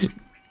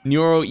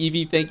 Neuro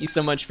Evie, thank you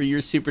so much for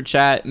your super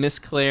chat. Miss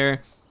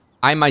Claire,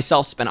 I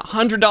myself spent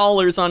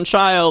 $100 on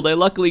child. I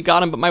luckily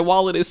got him, but my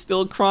wallet is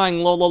still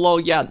crying. Lol, lol, lol.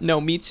 Yeah, no,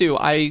 me too.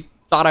 I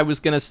thought I was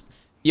gonna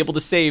be able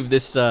to save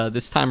this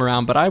this time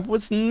around, but I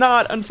was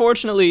not,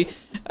 unfortunately.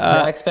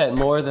 Zach spent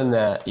more than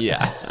that.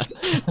 Yeah,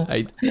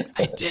 I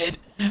did.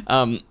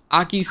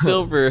 Aki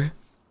Silver,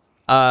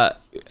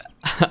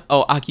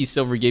 Aki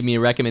Silver gave me a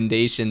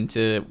recommendation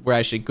to where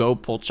I should go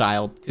pull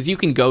child, because you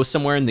can go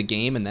somewhere in the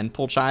game and then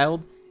pull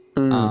child.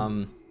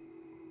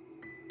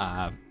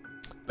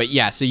 But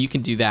yeah, so you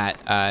can do that.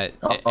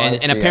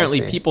 And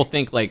apparently people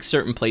think like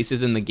certain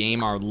places in the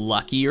game are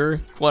luckier,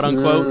 quote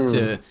unquote.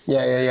 To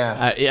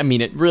Yeah. I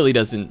mean, it really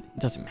doesn't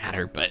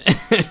matter, but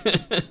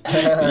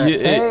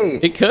Hey,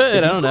 it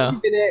could. I don't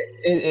know.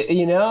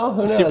 You know,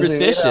 who knows?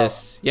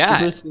 Superstitious.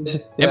 Yeah,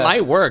 it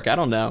might work. I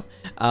don't know.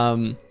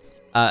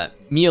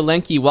 Mia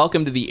Lenke,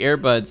 welcome to the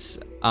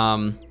Airbuds.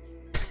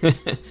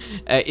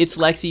 It's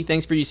Lexi.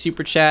 Thanks for your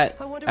super chat.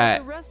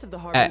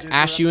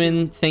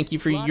 Ashuin, thank you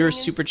for your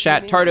super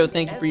chat. Tardo,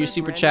 thank you for your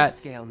super chat.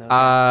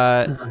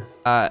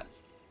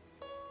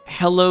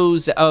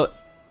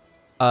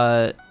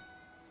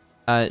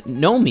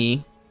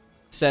 Nomi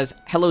says,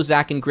 hello,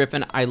 Zach and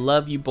Griffin. I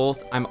love you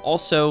both. I'm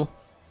also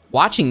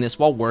watching this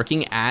while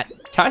working at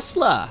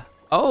Tesla.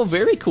 Oh,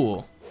 very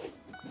cool.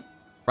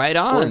 Right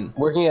on.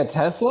 Working at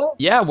Tesla?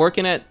 Yeah,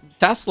 working at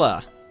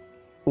Tesla.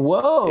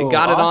 Whoa!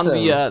 Got it awesome.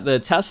 on the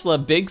Tesla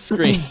big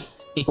screen.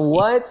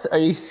 What? Are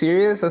you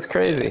serious? That's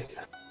crazy.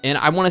 And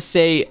I want to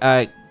say,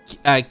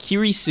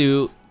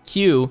 Kirisu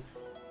Q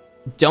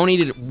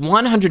donated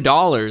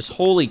 $100.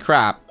 Holy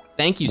crap!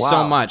 Thank you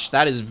so much.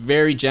 That is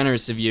very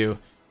generous of you.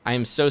 I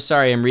am so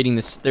sorry I'm reading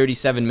this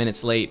 37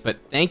 minutes late, but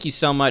thank you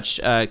so much,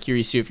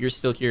 Kirisu. If you're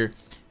still here,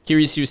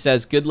 Kirisu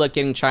says, "Good luck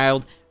getting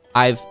child.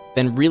 I've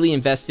been really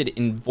invested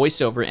in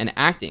voiceover and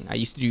acting. I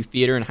used to do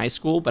theater in high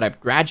school, but I've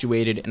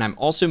graduated and I'm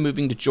also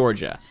moving to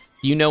Georgia.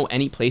 Do you know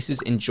any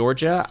places in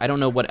Georgia? I don't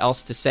know what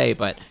else to say,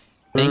 but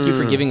thank you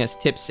for giving us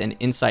tips and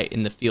insight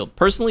in the field.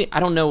 Personally,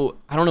 I don't know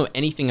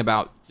anything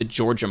about the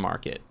Georgia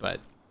market, but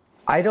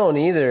I don't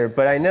either,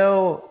 but I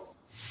know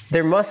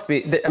there must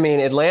be. I mean,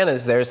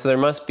 Atlanta's there, so there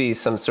must be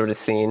some sort of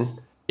scene.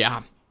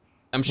 Yeah,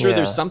 I'm sure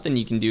there's something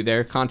you can do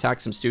there.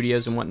 Contact some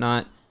studios and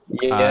whatnot.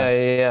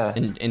 Yeah.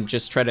 And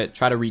just try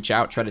to reach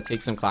out, try to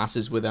take some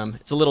classes with them.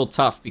 It's a little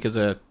tough because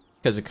of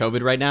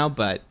COVID right now,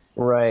 but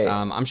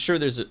I'm sure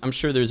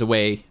there's a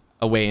way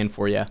in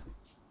for you.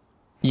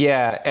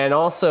 Yeah, and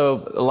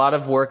also a lot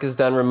of work is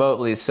done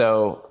remotely,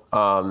 so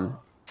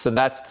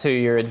that's to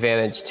your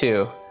advantage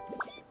too.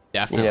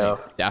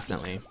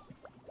 Definitely.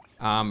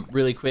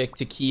 Really quick,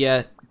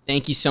 Takia,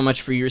 thank you so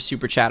much for your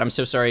super chat. I'm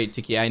so sorry,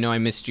 Takia. I know I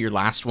missed your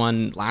last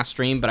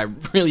stream, but I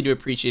really do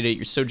appreciate it.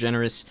 You're so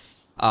generous.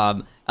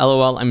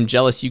 LOL, I'm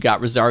jealous you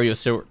got Rosario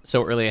so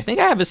early. I think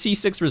I have a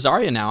C6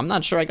 Rosario now. I'm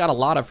not sure I got a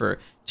lot of her. It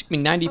took me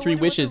 93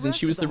 wishes, and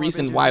she was the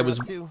reason why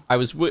I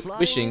was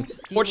wishing.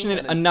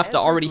 Fortunate enough to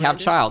already have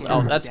child.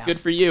 Oh, that's good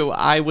for you.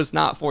 I was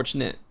not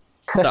fortunate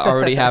to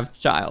already have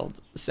child,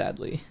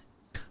 sadly.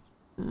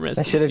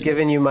 I should have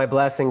given you my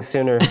blessing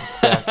sooner,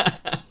 Zach.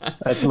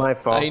 That's my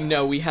fault. I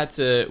know we had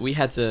to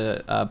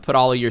put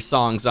all of your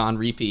songs on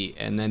repeat,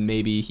 and then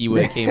maybe he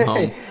would have came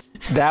home.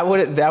 That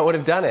would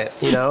have done it.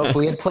 You know, if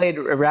we had played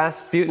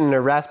Rasputin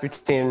or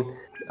Rasputin,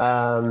 20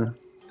 or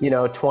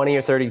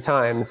 30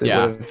 times, it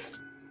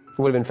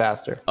would have been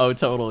faster. Oh,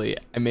 totally.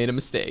 I made a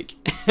mistake,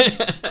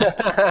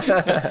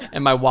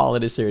 and my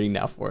wallet is hurting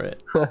now for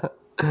it.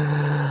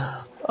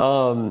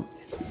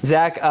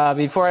 Zach,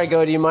 before I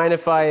go, do you mind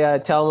if I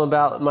tell them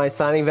about my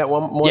signing event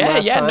one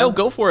last time? No,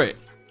 go for it.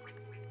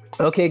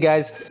 Okay,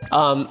 guys.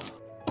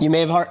 You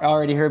may have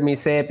already heard me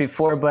say it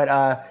before,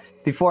 but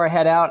before I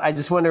head out, I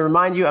just want to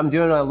remind you I'm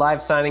doing a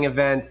live signing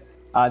event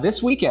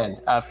this weekend,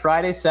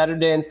 Friday,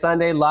 Saturday, and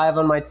Sunday, live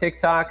on my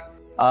TikTok,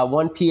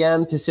 1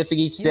 p.m. Pacific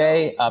each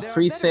day.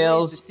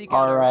 Pre-sales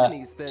are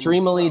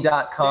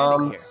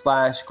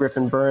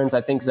streamily.com/Griffin Burns. I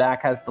think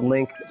Zach has the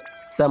link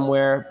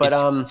somewhere, but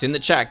it's in the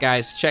chat,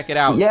 guys. Check it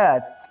out.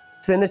 Yeah,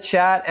 it's in the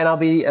chat, and I'll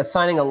be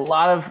assigning a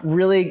lot of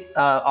really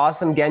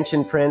awesome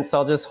Genshin prints.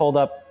 I'll just hold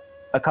up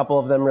a couple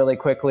of them really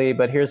quickly,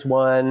 but here's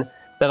one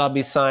that I'll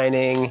be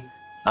signing.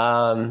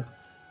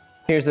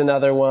 Here's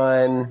another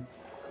one,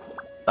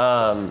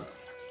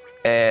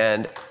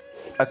 and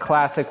a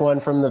classic one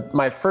from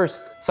my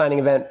first signing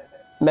event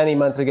many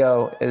months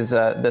ago is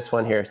this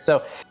one here.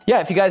 So yeah,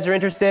 if you guys are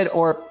interested,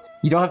 or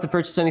you don't have to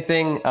purchase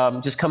anything,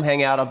 just come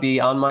hang out. I'll be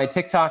on my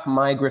TikTok,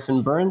 my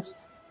Griffin Burns.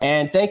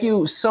 And thank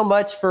you so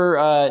much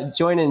for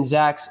joining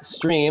Zach's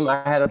stream.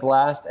 I had a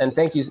blast, and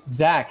thank you,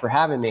 Zach, for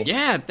having me.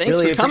 Yeah,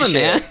 thanks for coming,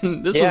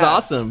 man. This was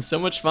awesome. So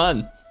much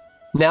fun.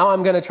 Now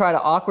I'm going to try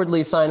to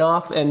awkwardly sign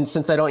off, and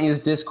since I don't use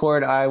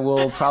Discord, I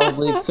will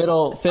probably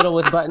fiddle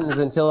with buttons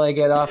until I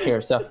get off here.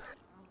 So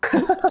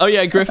Oh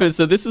yeah, Griffin.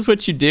 So this is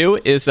what you do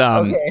is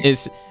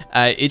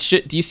it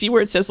should. Do you see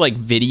where it says like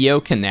video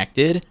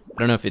connected? I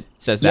don't know if it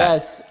says that.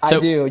 Yes, I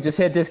do. Just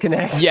hit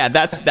disconnect. Yeah,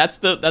 that's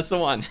the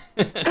one.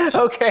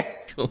 Okay.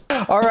 Cool.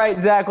 All right,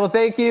 Zach. Well,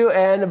 thank you,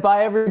 and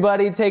bye,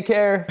 everybody. Take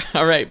care.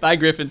 All right, bye,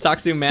 Griffin. Talk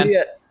soon, man. See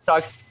ya.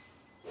 Talk.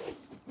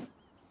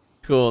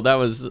 Cool. That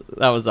was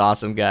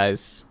awesome,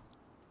 guys.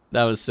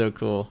 That was so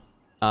cool.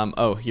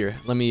 Oh, here.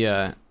 Let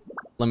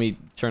me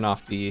turn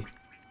off the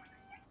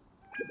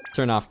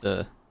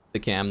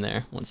cam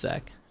there. One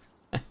sec.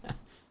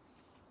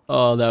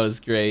 Oh, that was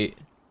great.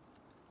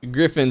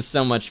 Griffin's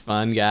so much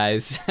fun,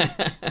 guys.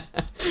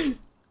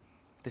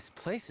 This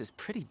place is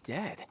pretty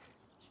dead.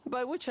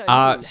 By which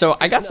I mean, so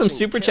I got some nothing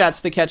super to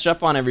chats to catch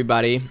up on,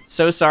 everybody.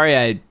 So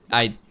sorry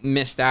I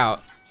missed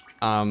out.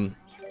 I'm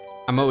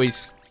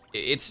always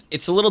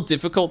it's a little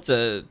difficult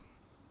to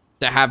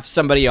have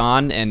somebody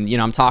on, and you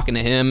know, I'm talking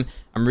to him,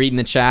 I'm reading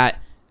the chat,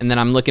 and then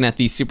I'm looking at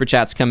these super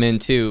chats come in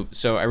too.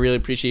 So I really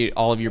appreciate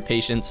all of your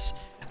patience.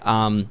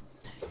 And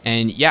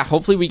yeah,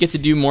 hopefully we get to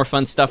do more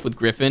fun stuff with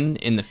Griffin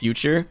in the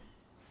future.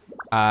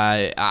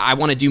 I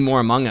want to do more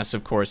Among Us,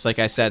 of course, like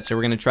I said. So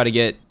we're gonna try to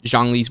get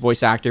Zhongli's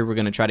voice actor. We're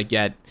gonna try to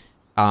get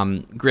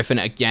Griffin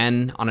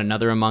again on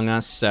another Among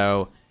Us.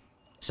 So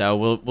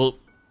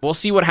we'll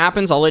see what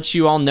happens. I'll let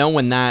you all know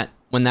when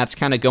that's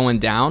kind of going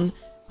down.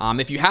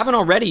 If you haven't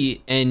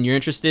already and you're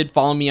interested,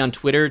 follow me on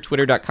Twitter,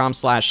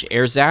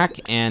 twitter.com/airzach,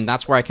 and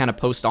that's where I kind of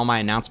post all my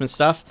announcement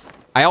stuff.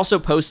 I also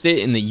post it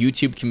in the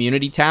YouTube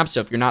community tab, so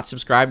if you're not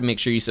subscribed, make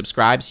sure you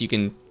subscribe so you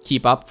can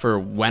keep up for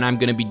when I'm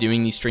going to be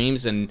doing these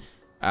streams and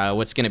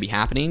what's going to be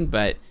happening.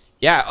 But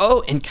yeah,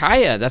 oh, and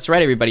Kaya, that's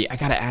right, everybody. I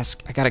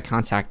gotta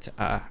contact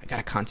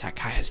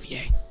Kaya's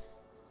VA.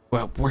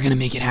 Well, we're gonna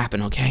make it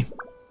happen, okay?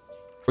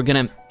 We're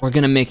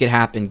gonna make it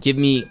happen. Give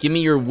me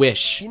your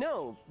wish. You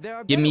know,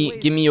 Give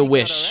me a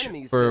wish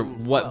for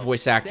what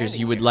voice actors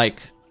you would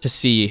like to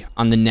see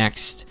on the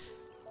next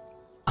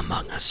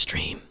Among Us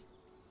stream,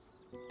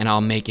 and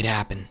I'll make it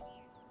happen.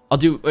 I'll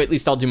do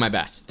my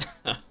best.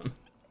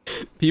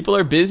 People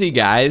are busy,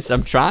 guys.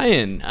 I'm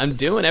trying. I'm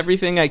doing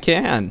everything I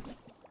can.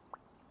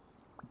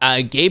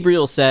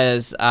 Gabriel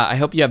says, I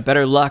hope you have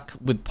better luck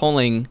with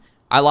polling.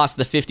 I lost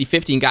the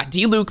 50-50 and got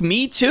D-Luke.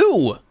 Me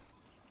too.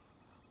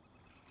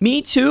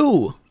 Me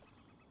too.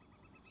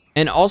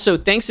 And also,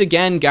 thanks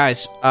again,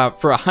 guys,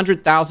 for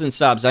 100,000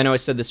 subs. I know I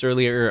said this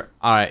earlier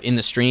in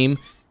the stream,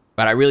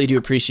 but I really do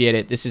appreciate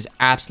it. This is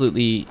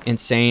absolutely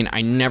insane.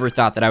 I never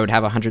thought that I would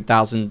have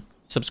 100,000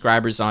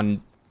 subscribers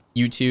on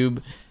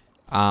YouTube.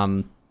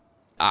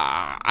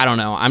 I don't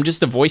know. I'm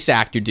just a voice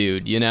actor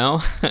dude, you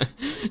know?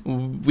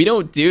 We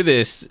don't do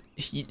this.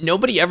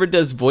 Nobody ever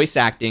does voice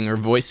acting or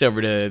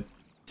voiceover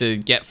to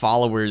get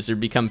followers or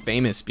become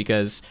famous,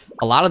 because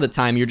a lot of the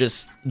time you're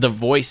just the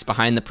voice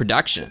behind the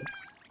production.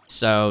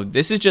 So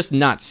this is just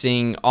nuts,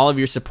 seeing all of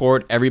your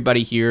support,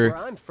 everybody here.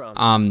 Where I'm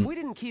from, if we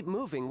didn't keep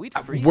moving, we'd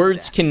freeze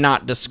Words to death.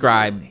 cannot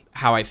describe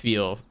how I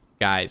feel,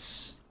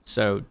 guys.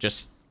 So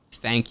just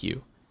thank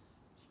you.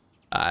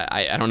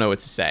 I don't know what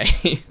to say.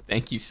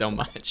 Thank you so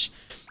much.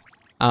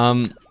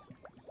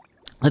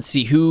 Let's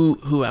see,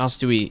 who else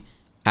do we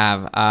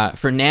have?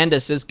 Fernanda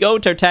says, go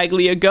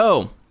Tartaglia,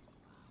 go.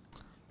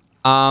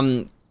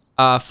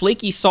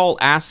 Flaky Salt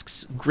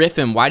asks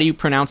Griffin, why do you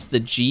pronounce the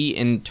G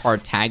in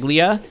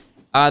Tartaglia?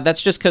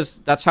 That's just because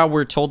that's how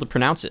we're told to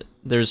pronounce it.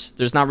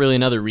 There's not really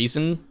another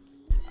reason.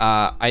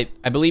 I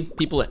believe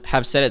people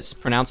have said it's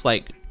pronounced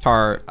like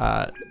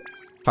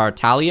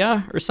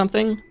Tartaglia or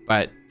something,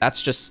 but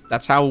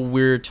that's how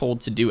we're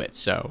told to do it.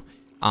 So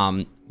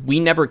we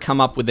never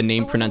come up with the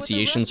name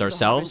pronunciations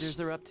ourselves.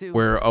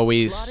 We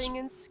always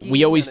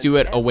do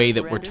it a way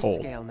that we're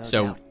told.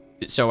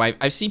 So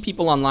I see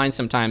people online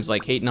sometimes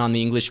like hating on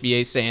the English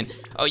VA, saying,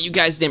 "Oh, you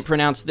guys didn't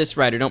pronounce this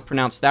right or don't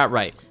pronounce that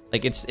right."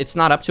 Like it's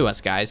not up to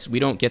us, guys. We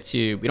don't get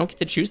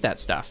to choose that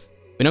stuff.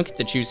 We don't get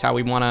to choose how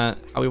we wanna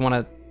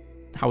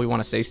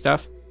say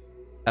stuff.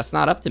 That's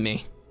not up to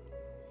me.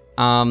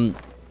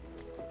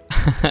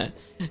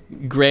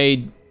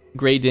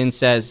 Gray Din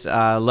says,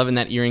 loving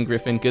that earring,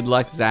 Griffin. Good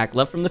luck, Zach.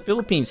 Love from the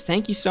Philippines.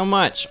 Thank you so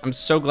much. I'm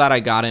so glad I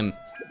got him.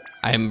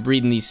 I am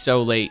reading these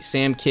so late.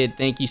 Sam Kid,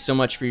 thank you so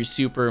much for your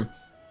super.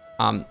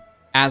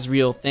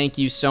 Asriel, thank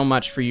you so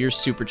much for your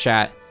super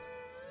chat.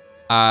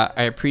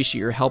 I appreciate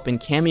your help in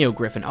Cameo,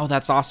 Griffin. Oh,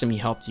 that's awesome. He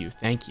helped you.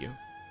 Thank you.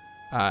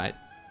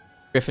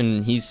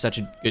 Griffin, he's such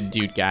a good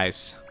dude,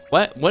 guys.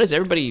 What is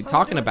everybody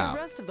talking about?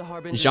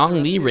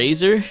 Zhongli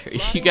Razor?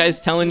 Are you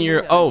guys telling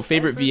your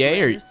favorite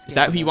VA, or is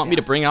that who you want me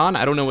to bring on?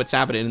 I don't know what's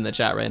happening in the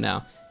chat right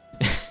now.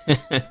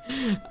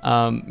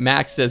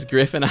 Max says,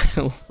 Griffin,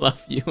 I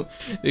love you.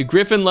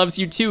 Griffin loves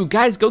you too.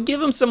 Guys, go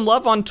give him some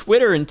love on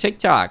Twitter and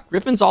TikTok.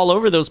 Griffin's all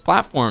over those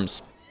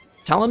platforms.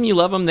 Tell him you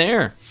love him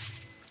there.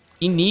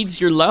 He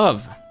needs your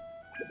love.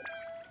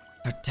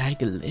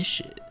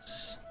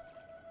 Tartagalicious.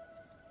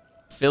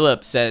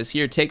 Philip says,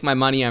 here, take my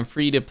money. I'm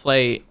free to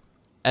play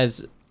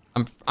as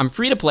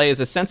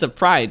a sense of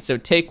pride, so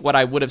take what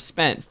I would have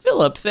spent.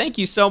 Philip, thank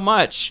you so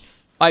much.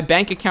 My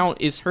bank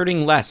account is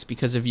hurting less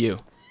because of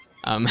you.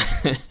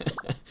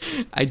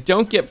 I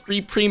don't get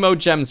free Primo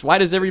Gems. Why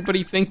does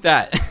everybody think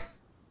that?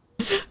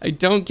 I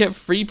don't get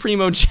free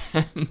Primo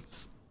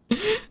Gems.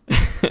 I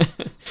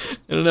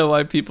don't know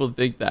why people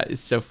think that.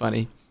 It's so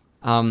funny.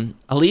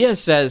 Aaliyah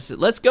says,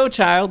 let's go,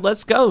 child.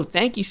 Let's go.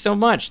 Thank you so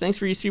much. Thanks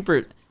for your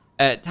super.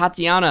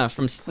 Tatiana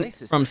from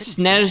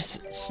Snezhnaya.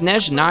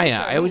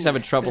 I always have a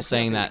trouble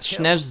saying that.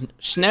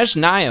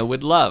 Snezhnaya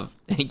with love.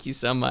 Thank you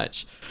so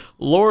much.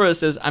 Laura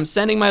says, I'm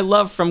sending my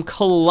love from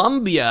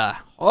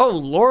Colombia. Oh,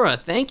 Laura,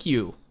 thank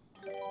you.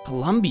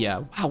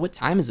 Colombia. Wow, what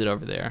time is it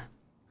over there?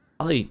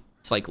 Probably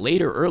it's like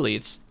late or early.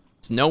 It's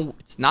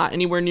not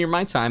anywhere near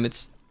my time.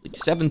 It's like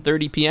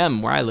 7:30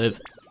 p.m. where I live.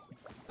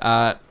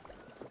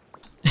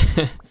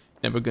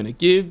 Never gonna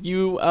give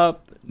you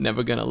up.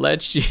 Never gonna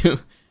let you.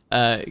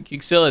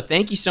 Kixilla,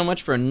 thank you so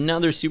much for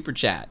another super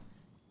chat.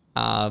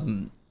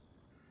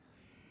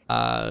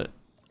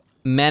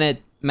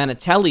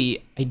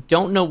 Manatelli, I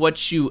don't know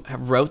what you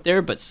wrote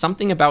there, but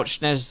something about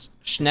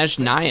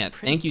Snezhnaya.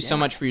 Thank you so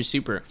much for your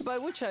super. By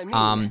which I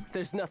mean,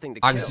 there's nothing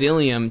to kill.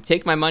 Auxilium,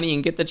 take my money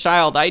and get the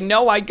child. I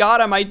know, I got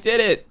him, I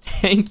did it.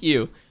 Thank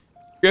you.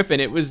 Griffin,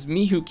 it was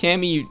me who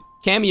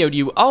cameoed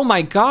you. Oh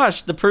my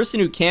gosh, the person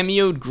who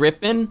cameoed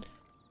Griffin,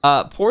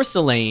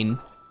 Porcelain,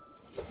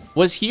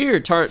 was here.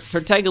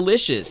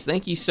 Tartagalicious.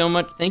 Thank you so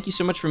much. Thank you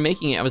so much for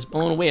making it. I was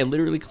blown away. I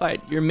literally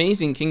cried. You're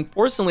amazing, King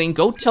Porcelain.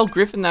 Go tell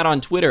Griffin that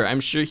on Twitter. I'm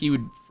sure he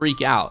would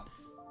freak out.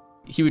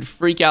 He would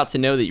freak out to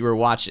know that you were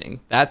watching.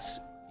 That's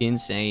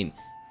insane.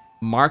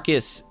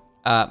 Marcus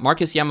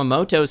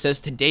Yamamoto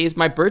says, today is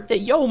my birthday.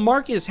 Yo,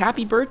 Marcus,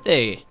 happy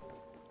birthday.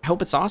 I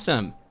hope it's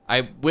awesome.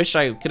 I wish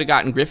I could have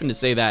gotten Griffin to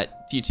say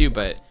that to you too,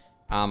 but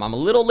I'm a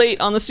little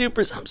late on the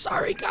supers. I'm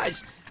sorry,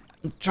 guys.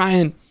 I'm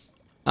trying.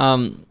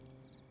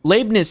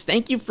 Leibniz,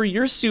 thank you for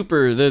your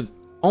super.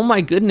 Oh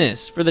my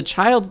goodness, for the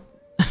child,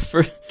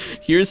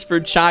 here's for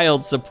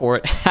child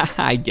support.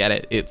 I get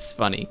it. It's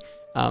funny.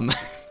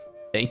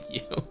 Thank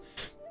you.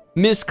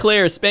 Miss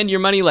Claire, spend your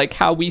money like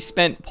how we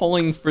spent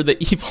polling for the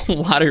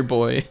evil water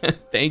boy.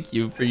 Thank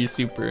you for your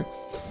super.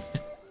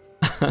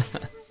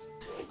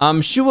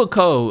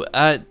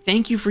 Shuako,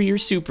 thank you for your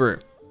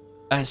super.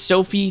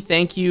 Sophie,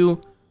 thank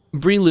you.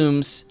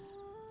 Brelooms,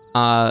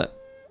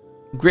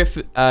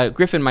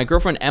 Griffin, my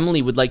girlfriend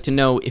Emily would like to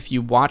know if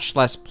you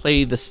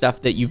watch/play the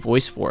stuff that you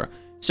voice for.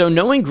 So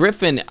knowing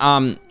Griffin,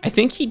 I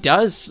think he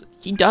does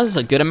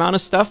a good amount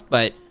of stuff,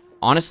 but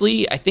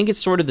honestly, I think it's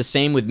sort of the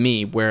same with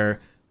me,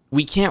 where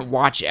we can't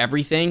watch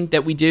everything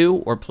that we do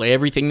or play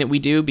everything that we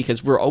do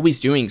because we're always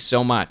doing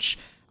so much.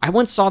 I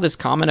once saw this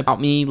comment about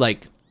me,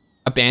 like,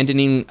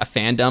 abandoning a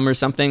fandom or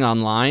something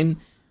online,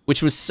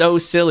 which was so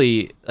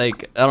silly.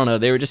 Like, I don't know,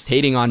 they were just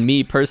hating on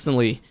me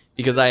personally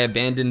because I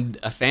abandoned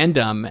a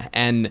fandom.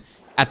 And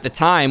at the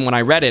time when I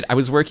read it, I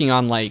was working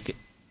on like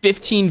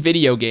 15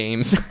 video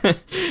games,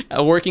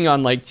 working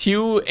on like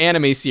 2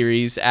 anime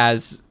series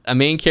as a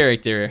main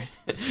character,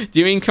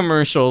 doing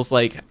commercials.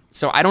 Like,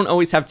 so I don't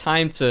always have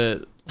time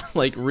to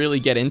like really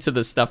get into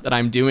the stuff that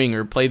I'm doing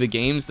or play the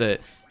games that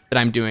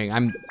I'm doing.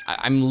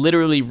 I'm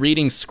literally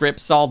reading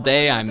scripts all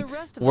day. I'm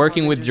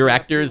working with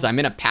directors. I'm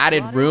in a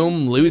padded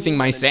room, losing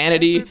my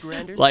sanity.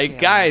 Like,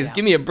 guys,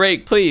 give me a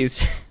break,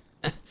 please.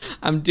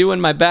 I'm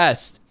doing my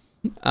best.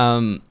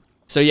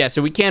 So yeah,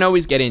 so we can't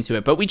always get into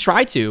it, but we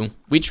try to.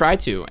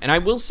 And I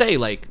will say,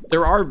 like,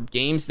 there are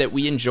games that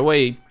we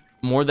enjoy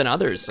more than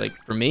others. Like,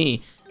 for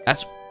me,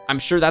 I'm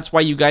sure that's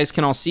why you guys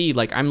can all see,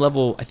 like, I'm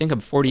level, I think I'm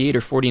 48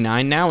 or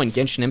 49 now in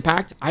Genshin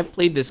Impact. I've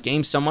played this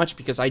game so much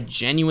because I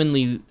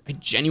genuinely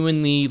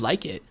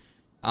like it.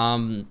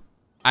 I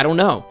don't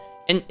know.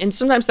 And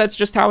sometimes that's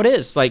just how it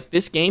is. Like,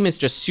 this game is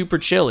just super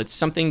chill. It's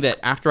something that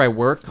after I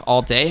work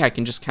all day, I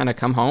can just kind of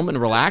come home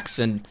and relax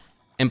and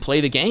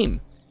play the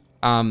game.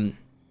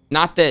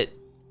 Not that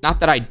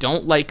I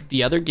don't like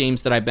the other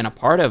games that I've been a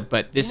part of,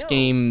 but this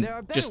game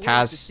just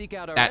has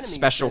that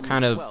special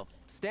kind of,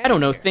 I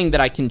don't know, thing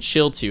that I can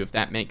chill to, if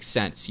that makes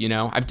sense, you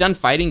know? I've done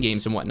fighting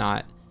games and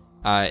whatnot,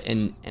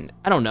 and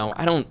I don't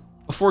know,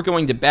 before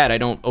going to bed, I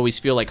don't always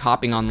feel like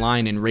hopping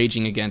online and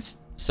raging against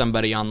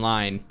somebody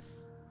online,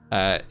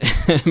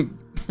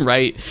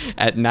 right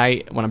at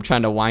night when I'm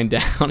trying to wind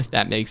down, if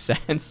that makes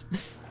sense.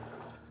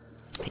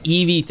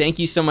 Evie, thank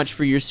you so much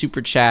for your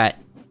super chat.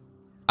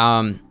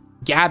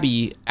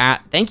 Gabby,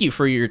 thank you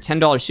for your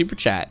 $10 super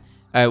chat.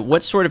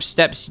 What sort of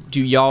steps do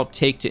y'all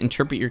take to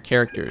interpret your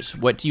characters?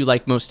 What do you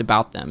like most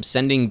about them?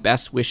 Sending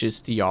best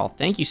wishes to y'all.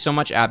 Thank you so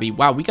much, Abby.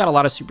 Wow, we got a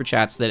lot of super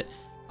chats that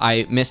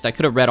I missed. I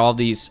could have read all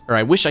these, or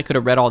I wish I could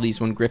have read all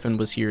these when Griffin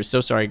was here. So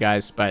sorry,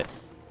 guys. But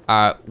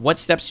what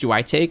steps do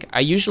I take?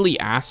 I usually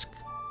ask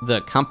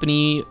the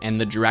company and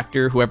the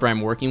director, whoever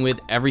I'm working with,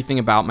 everything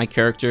about my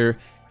character,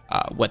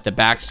 what the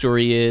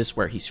backstory is,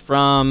 where he's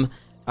from,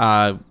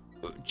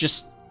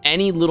 just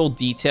any little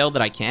detail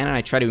that I can, and I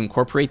try to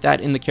incorporate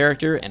that in the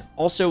character. And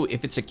also,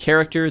 if it's a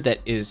character that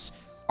is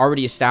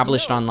already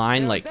established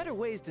online, like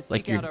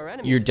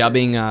you're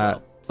dubbing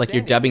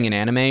you're dubbing an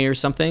anime or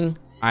something,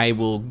 I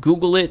will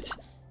Google it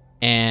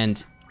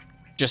and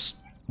just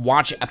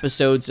watch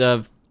episodes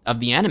of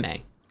the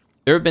anime.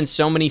 there have been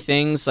so many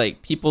things,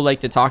 like, people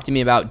like to talk to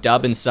me about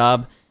dub and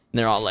sub, and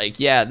they're all like,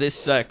 yeah, this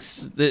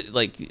sucks.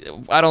 Like,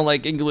 I don't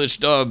like English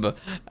dub.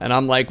 And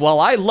I'm like, well,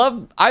 I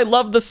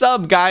love the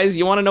sub, guys.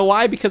 You want to know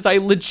why? Because I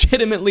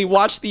legitimately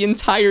watched the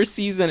entire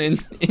season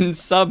in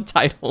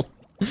subtitle.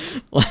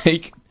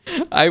 Like,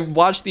 I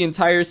watched the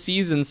entire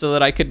season so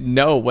that I could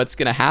know what's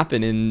gonna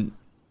happen in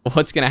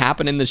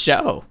the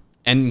show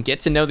and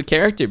get to know the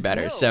character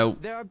better. So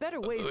there are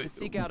better ways to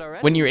seek out our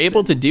when you're enemies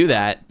able to than do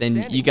that,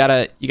 then you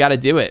gotta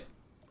do it.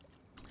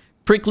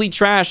 Prickly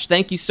Trash,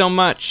 thank you so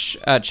much.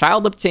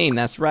 Child Obtain,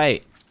 that's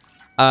right.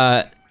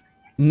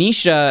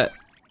 Nisha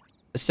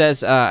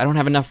says, I don't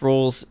have enough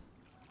rolls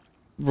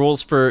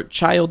for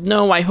Child.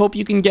 No, I hope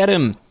you can get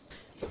him.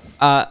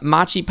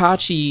 Machi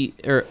Pak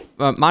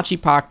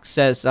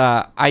says,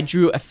 I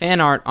drew a fan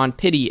art on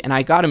Pity and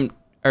I got him,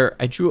 or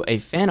I drew a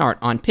fan art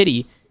on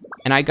Pity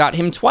and I got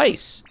him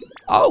twice.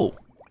 Oh.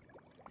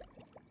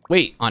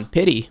 Wait, on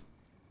Pity?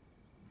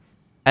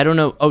 I don't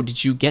know. Oh,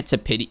 did you get to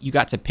Pity? You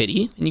got to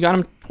Pity and you got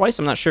him twice?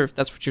 I'm not sure if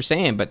that's what you're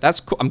saying, but that's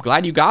cool. I'm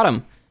glad you got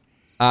him.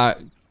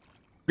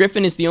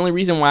 Griffin is the only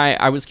reason why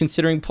I was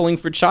considering pulling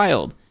for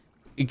Child.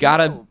 You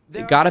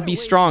gotta be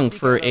strong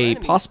for a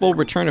possible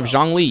return of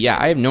Zhongli. Yeah,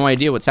 I have no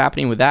idea what's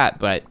happening with that,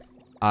 but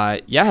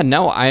yeah,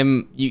 no,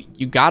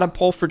 you gotta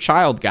pull for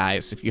Child,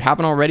 guys. If you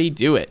haven't already,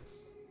 do it.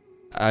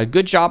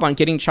 Good job on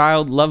getting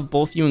Child. Love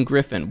both you and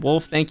Griffin.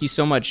 Wolf, thank you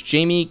so much.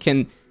 Jamie,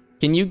 can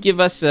you give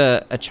us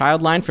a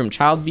Child line from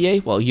Child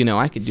VA? Well, you know,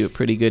 I could do a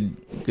pretty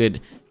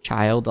good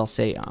Child. I'll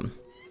say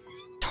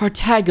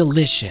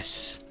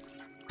Tartagalicious.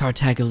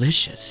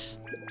 Tartagalicious.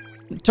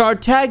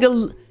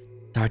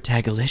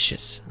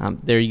 Tartagalicious.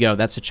 There you go.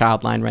 That's a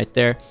Child line right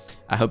there.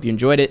 I hope you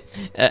enjoyed it.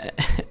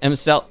 M.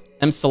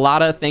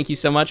 Salada, thank you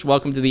so much.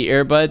 Welcome to the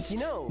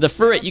Airbuds. The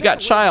Furret, you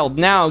got Child.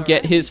 Now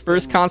get his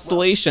first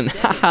constellation.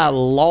 Haha,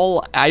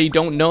 lol. I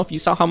don't know if you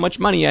saw how much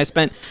money I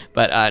spent,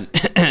 but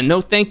no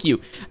thank you.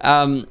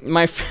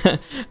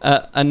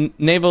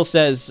 Naval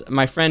says,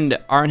 my friend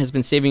Arn has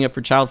been saving up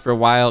for Child for a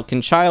while.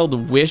 Can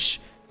Child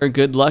wish her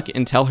good luck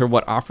and tell her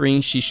what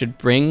offering she should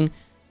bring?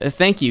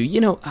 Thank you.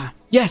 You know,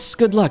 yes,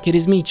 good luck. It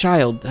is me,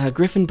 Child,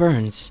 Griffin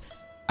Burns.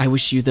 I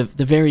wish you the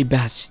very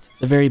best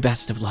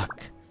of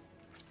luck.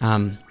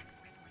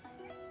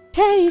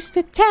 Taste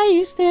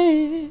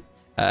it.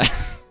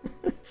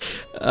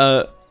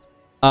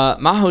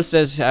 Maho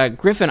says,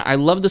 Griffin, I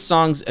love the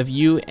songs of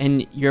you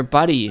and your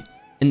buddy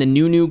in the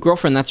New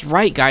Girlfriend. That's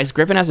right, guys.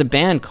 Griffin has a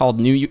band called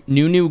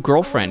New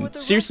Girlfriend.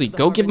 Seriously,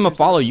 go give him a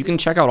follow. You can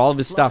check out all of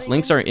his stuff.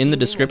 Links are in the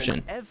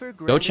description.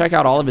 Go check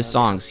out all of his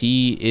songs.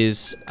 He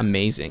is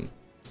amazing.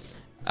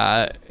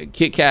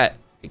 Kitty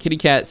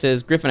Cat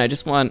says, Griffin, I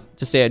just want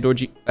to say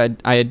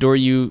I adore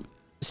you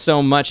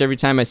so much every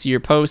time I see your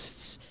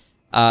posts.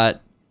 The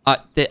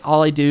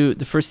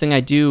first thing I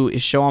do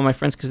is show all my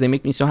friends because they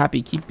make me so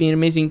happy. Keep being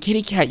amazing.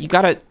 Kitty Cat, you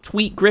gotta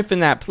tweet Griffin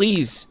that,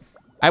 please.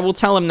 I will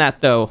tell him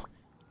that, though.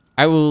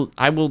 I will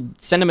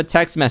send him a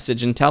text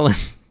message and tell him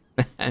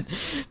that.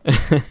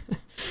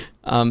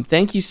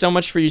 Thank you so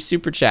much for your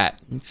super chat.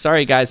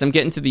 Sorry, guys, I'm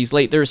getting to these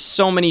late. There's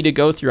so many to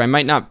go through.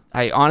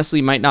 I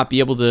honestly might not be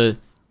able to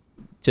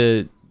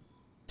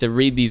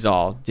read these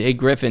all. Hey,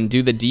 Griffin,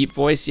 do the deep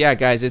voice. Yeah,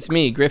 guys, it's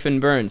me,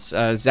 Griffin Burns,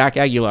 Zach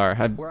Aguilar.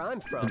 Where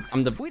I'm from,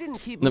 if we didn't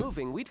keep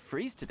moving, we'd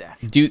freeze to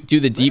death. Do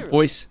the deep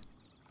voice.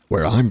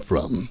 Where I'm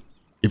from,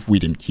 if we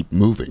didn't keep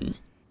moving,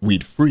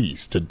 we'd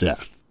freeze to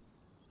death.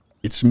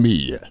 It's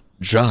me,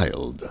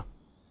 Childe.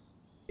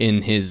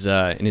 In his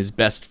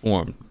best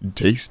form.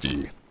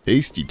 Tasty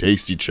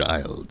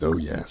Childe. Oh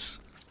yes.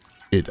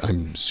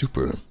 I'm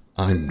super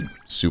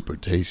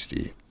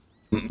tasty.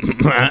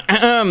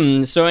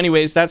 So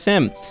anyways, that's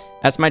him.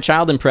 That's my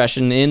Childe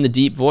impression in the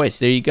deep voice.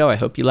 There you go. I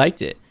hope you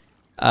liked it.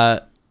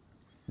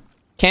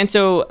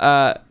 Kanto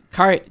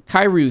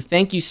Kairu,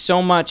 thank you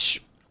so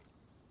much.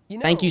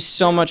 Thank you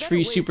so much for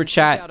your super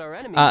chat.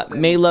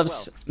 May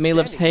loves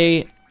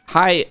hey.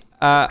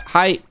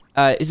 Hi,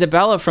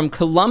 Isabella from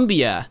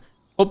Colombia.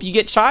 Hope you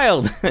get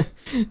Childe.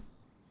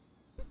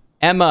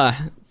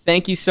 Emma,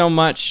 thank you so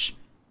much.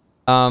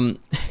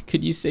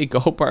 Could you say go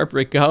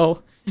Barbara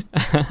go?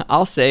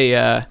 I'll say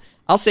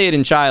it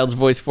in Childe's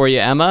voice for you,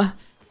 Emma.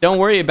 Don't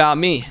worry about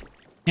me.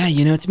 Yeah,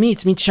 you know, it's me,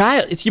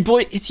 Childe. It's your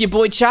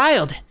boy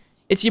Childe.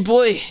 It's your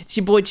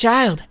boy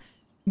Childe.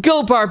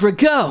 Go, Barbara,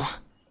 go.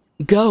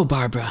 Go,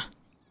 Barbara.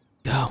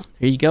 Go.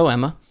 Here you go,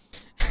 Emma.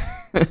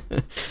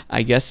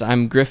 I guess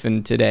I'm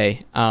Griffin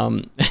today.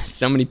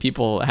 So many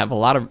people have a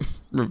lot of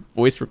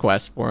voice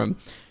requests for him.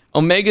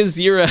 Omega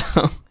Zero,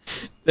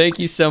 thank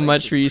you so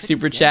much for your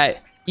super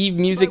chat. Eve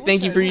Music,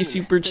 thank you for your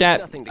super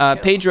chat.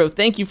 Pedro,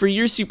 thank you for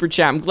your super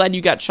chat. I'm glad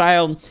you got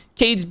Childe.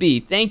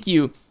 Cadesby, thank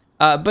you.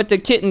 But the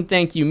Kitten,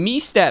 thank you. Me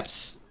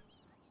Steps,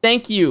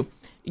 thank you.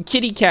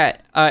 Kitty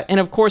Cat, and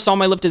of course all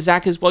my love to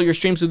Zach as well. Your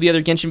streams with the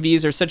other Genshin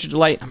Vs are such a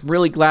delight. I'm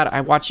really glad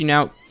I watch you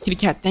now. Kitty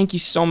Cat, thank you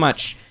so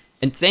much.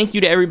 And thank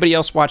you to everybody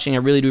else watching. I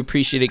really do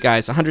appreciate it,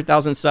 guys.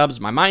 100,000 subs.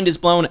 My mind is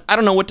blown. I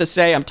don't know what to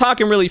say. I'm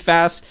talking really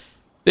fast.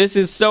 This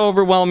is so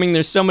overwhelming.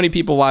 There's so many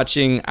people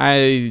watching.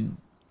 I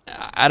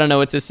I don't know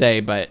what to say,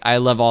 but I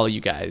love all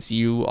you guys.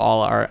 You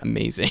all are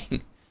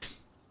amazing.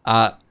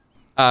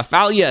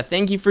 Falia,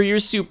 thank you for your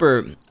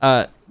super.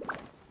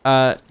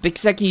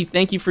 Bixeki,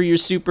 thank you for your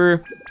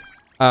super.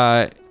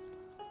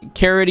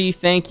 Carity,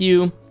 thank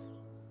you.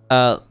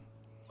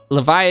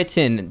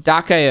 Leviathan,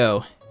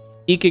 Dakayo,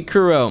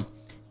 Ikikuro,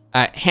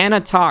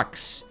 Hannah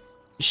Talks,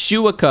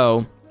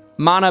 Shuako,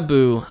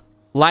 Manabu,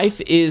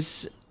 Life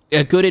is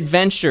a Good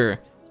Adventure,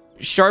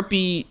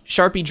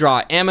 Sharpie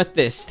Draw,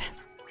 Amethyst,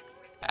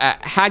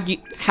 Hagu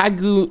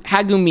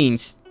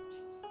means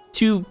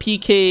 2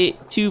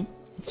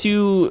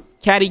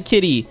 Catty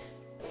Kitty,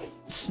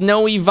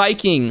 Snowy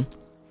Viking,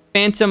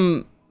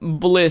 Phantom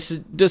Bliss,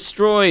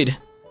 Destroyed,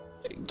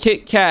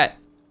 Kit Kat,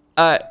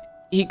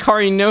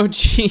 Hikari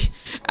Nochi,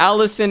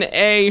 Allison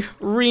A,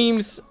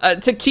 Reams,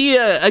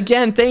 Takia,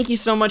 again, thank you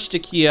so much,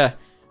 Takia.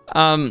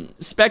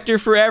 Spectre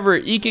Forever,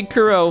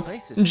 Ikikuro,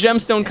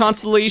 Gemstone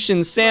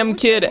Constellation, Sam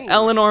Kidd,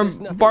 Eleanor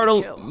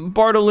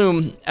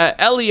Bartolome,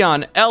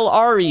 Elion, El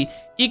Ari,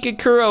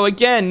 Ikikuro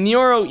again,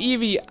 Neuro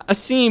Evie,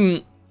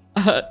 Asim,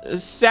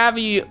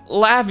 Savvy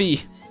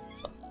Lavi,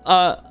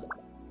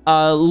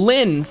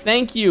 Lynn,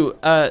 thank you,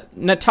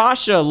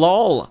 Natasha,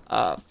 lol,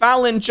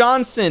 Fallon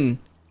Johnson,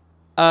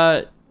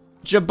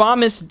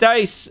 Jabamis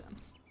Dice,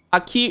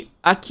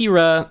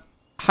 Akira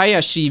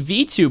Hayashi,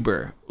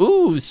 VTuber.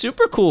 Ooh,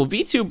 super cool,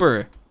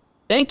 VTuber.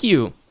 Thank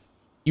you.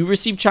 You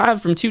received Child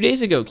from 2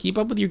 days ago. Keep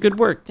up with your good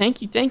work.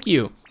 Thank you, thank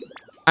you.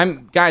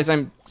 Guys,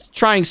 I'm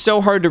trying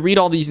so hard to read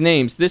all these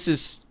names. This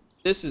is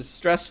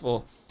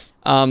stressful.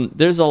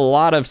 There's a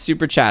lot of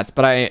super chats,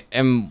 but I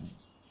am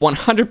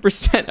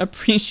 100%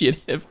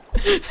 appreciative.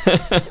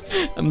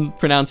 I'm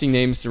pronouncing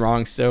names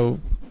wrong so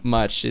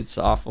much. It's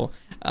awful.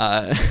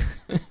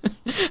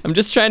 I'm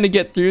just trying to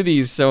get through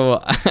these,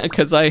 so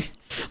because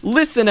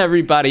listen,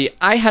 everybody,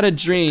 I had a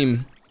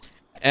dream,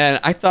 and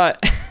I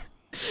thought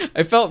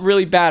I felt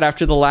really bad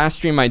after the last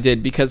stream I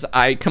did because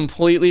I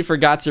completely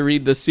forgot to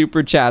read the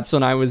super chats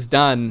when I was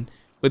done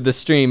with the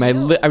stream. I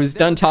was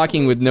done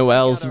talking with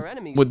Noelle's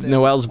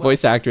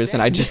voice actress,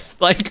 and I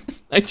just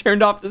I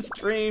turned off the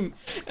stream,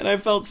 and I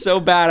felt so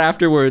bad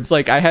afterwards.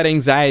 Like I had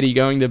anxiety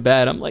going to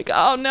bed. I'm like,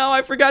 oh no,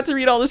 I forgot to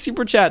read all the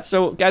super chats.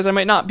 So guys, I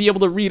might not be able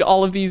to read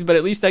all of these, but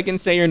at least I can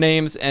say your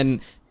names,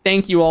 and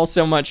thank you all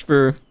so much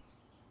for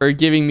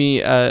giving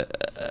me a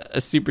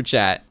super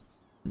chat.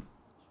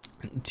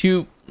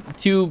 To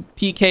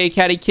PK,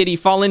 Catty Kitty,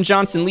 Fallen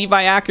Johnson,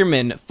 Levi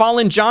Ackerman,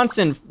 Fallen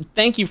Johnson,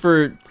 thank you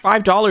for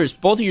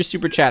 $5, both of your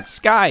super chats.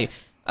 Sky,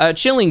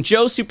 Chilling,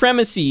 Joe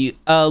Supremacy,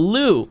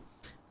 Lou,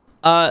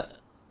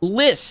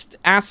 List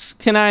asks,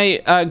 can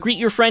I greet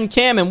your friend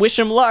Cam and wish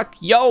him luck?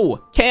 Yo,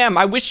 Cam,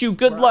 I wish you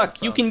good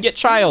luck. You can get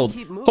Child.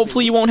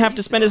 Hopefully you won't have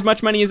to spend as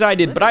much money as I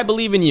did, but I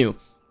believe in you.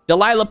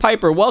 Delilah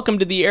Piper, welcome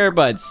to the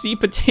Airbuds. Sea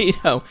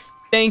Potato,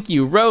 thank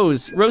you.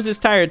 Rose is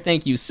tired,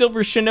 thank you.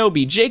 Silver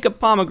Shinobi, Jacob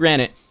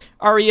Pomegranate,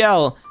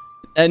 Ariel,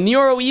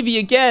 Neuro Evie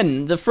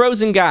again, the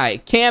Frozen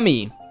Guy,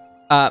 Cammy,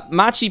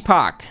 Machi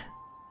Pak,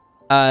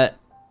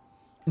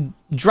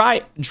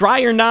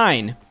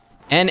 Dryer9,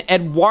 and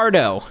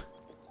Eduardo.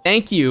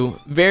 Thank you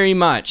very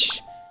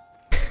much.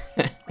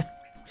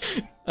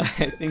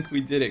 I think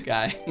we did it,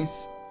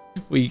 guys.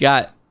 We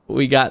got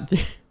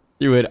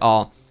through it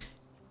all.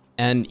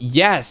 And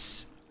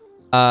yes,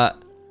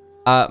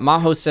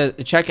 Maho says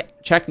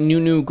check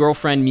Nunu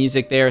Girlfriend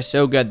music. They are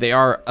so good. They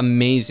are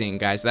amazing,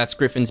 guys. That's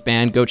Griffin's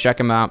band. Go check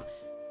them out.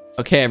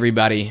 Okay,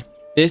 everybody.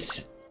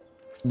 This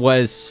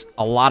was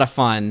a lot of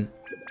fun.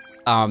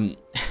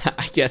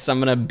 I guess I'm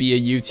gonna be a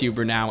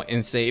YouTuber now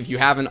and say, if you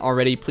haven't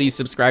already, please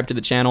subscribe to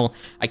the channel.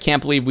 I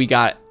can't believe we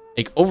got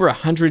like over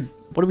 100.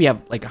 What do we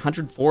have? Like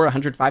 104,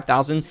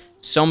 105,000.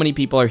 So many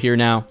people are here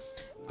now.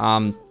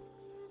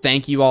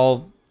 Thank you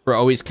all for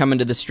always coming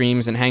to the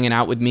streams and hanging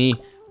out with me.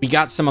 We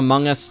got some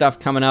Among Us stuff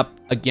coming up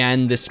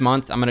again this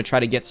month. I'm gonna try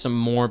to get some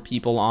more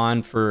people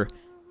on for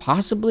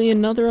possibly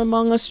another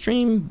Among Us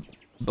stream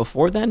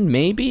before then,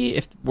 maybe,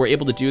 if we're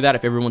able to do that.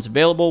 If everyone's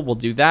available, we'll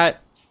do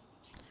that.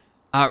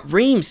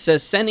 Reem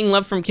says, sending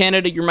love from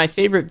Canada. You're my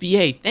favorite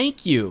VA.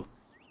 Thank you.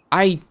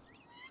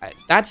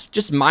 That's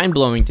just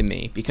mind-blowing to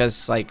me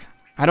because, like,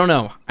 I don't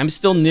know. I'm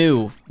still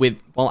new with,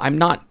 well, I'm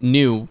not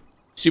new,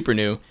 super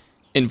new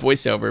in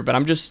voiceover, but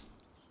I'm just,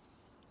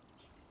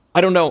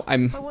 I don't know.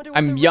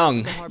 I'm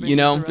young, you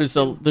know. There's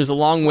a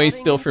long way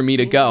still for me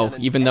to go,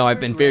 even though I've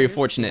been very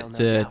fortunate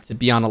to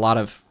be on a lot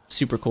of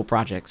super cool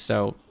projects.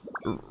 So,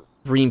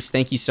 Reems,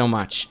 thank you so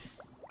much.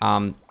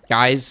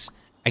 Guys,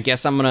 I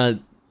guess I'm gonna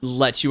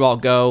let you all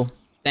go.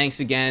 Thanks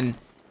again.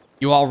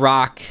 You all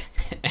rock.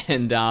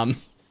 And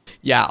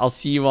yeah, I'll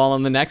see you all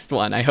on the next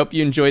one. I hope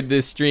you enjoyed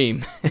this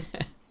stream.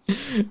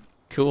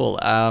 Cool.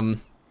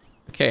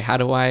 Okay,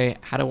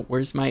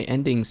 where's my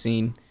ending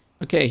scene?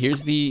 Okay,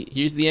 here's the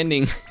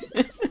ending.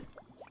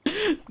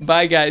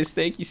 Bye guys,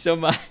 thank you so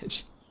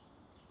much.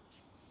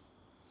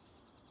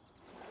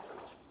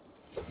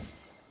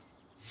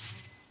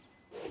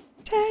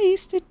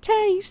 Taste it,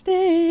 taste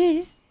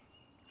it.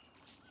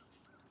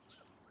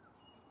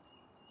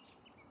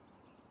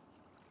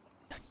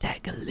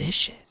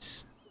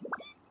 Tartagalicious.